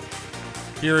Boulevard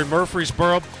here in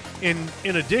Murfreesboro. In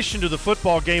addition to the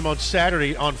football game on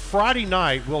Saturday, on Friday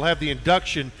night, we'll have the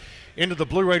induction into the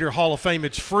Blue Raider Hall of Fame.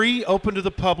 It's free, open to the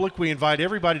public. We invite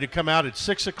everybody to come out at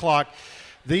 6 o'clock.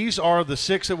 These are the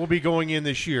 6 that will be going in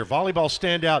this year. Volleyball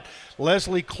standout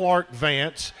Leslie Clark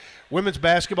Vance. Women's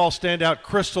basketball standout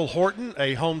Crystal Horton,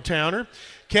 a hometowner.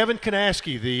 Kevin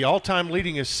Kanaski, the all-time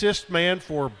leading assist man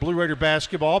for Blue Raider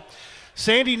basketball.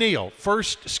 Sandy Neal,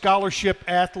 first scholarship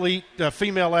athlete,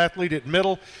 female athlete at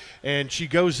Middle, and she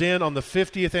goes in on the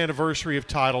 50th anniversary of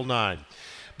Title IX.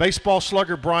 Baseball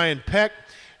slugger Brian Peck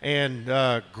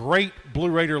and great Blue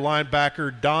Raider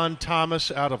linebacker Don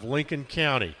Thomas out of Lincoln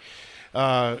County.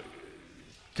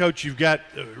 Coach, you've got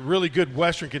a really good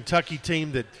Western Kentucky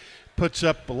team that puts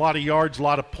up a lot of yards, a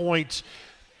lot of points.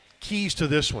 Keys to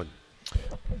this one?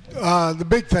 The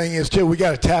big thing is, too, we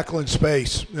got to tackle in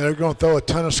space. They're going to throw a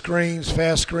ton of screens,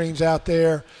 fast screens out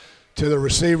there to the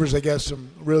receivers. They got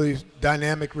some really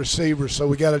dynamic receivers, so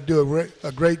we got to do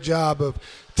a great job of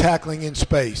tackling in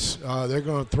space. They're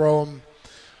going to throw them.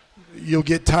 You'll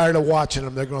get tired of watching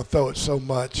them. They're going to throw it so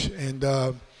much. And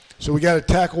so we got to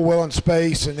tackle well in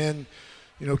space and then,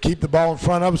 keep the ball in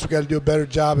front of us. We've got to do a better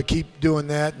job of keep doing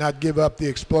that, not give up the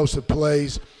explosive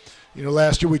plays.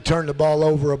 Last year we turned the ball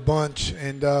over a bunch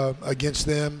and against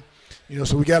them.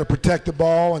 So we got to protect the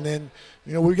ball, and then,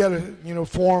 we got to,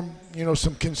 form,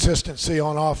 some consistency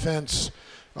on offense,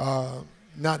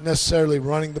 not necessarily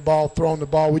running the ball, throwing the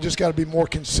ball. We just got to be more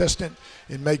consistent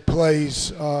and make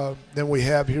plays than we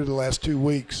have here the last 2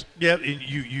 weeks. Yeah,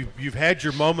 you've had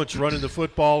your moments running the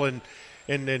football, and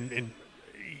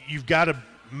you've got to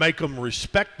make them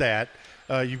respect that.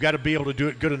 You've got to be able to do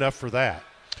it good enough for that.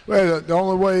 Well, the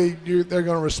only way they're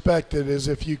going to respect it is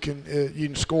if you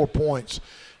can score points.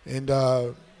 And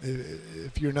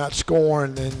if you're not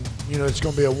scoring, then, it's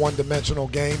going to be a one-dimensional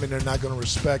game, and they're not going to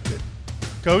respect it.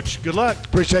 Coach, good luck.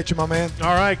 Appreciate you, my man.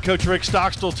 All right, Coach Rick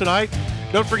Stockstill tonight.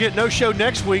 Don't forget, no show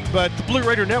next week, but the Blue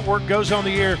Raider Network goes on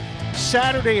the air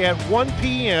Saturday at 1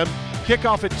 p.m.,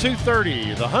 kickoff at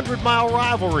 2:30, the 100-mile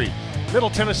rivalry, Middle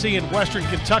Tennessee and Western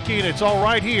Kentucky, and it's all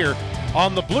right here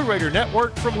on the Blue Raider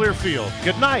Network from Learfield.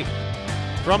 Good night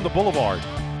from the Boulevard.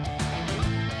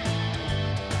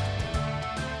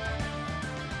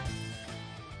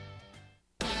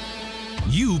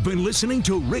 You've been listening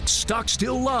to Rick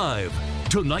Stockstill Live.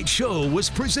 Tonight's show was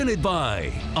presented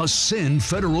by Ascend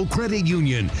Federal Credit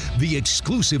Union, the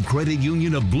exclusive credit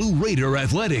union of Blue Raider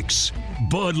Athletics.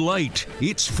 Bud Light,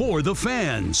 it's for the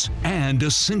fans. And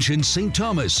Ascension St.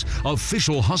 Thomas,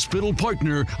 official hospital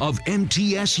partner of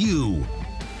MTSU.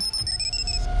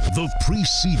 The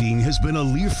preceding has been a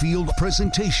Learfield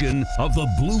presentation of the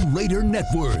Blue Raider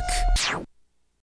Network.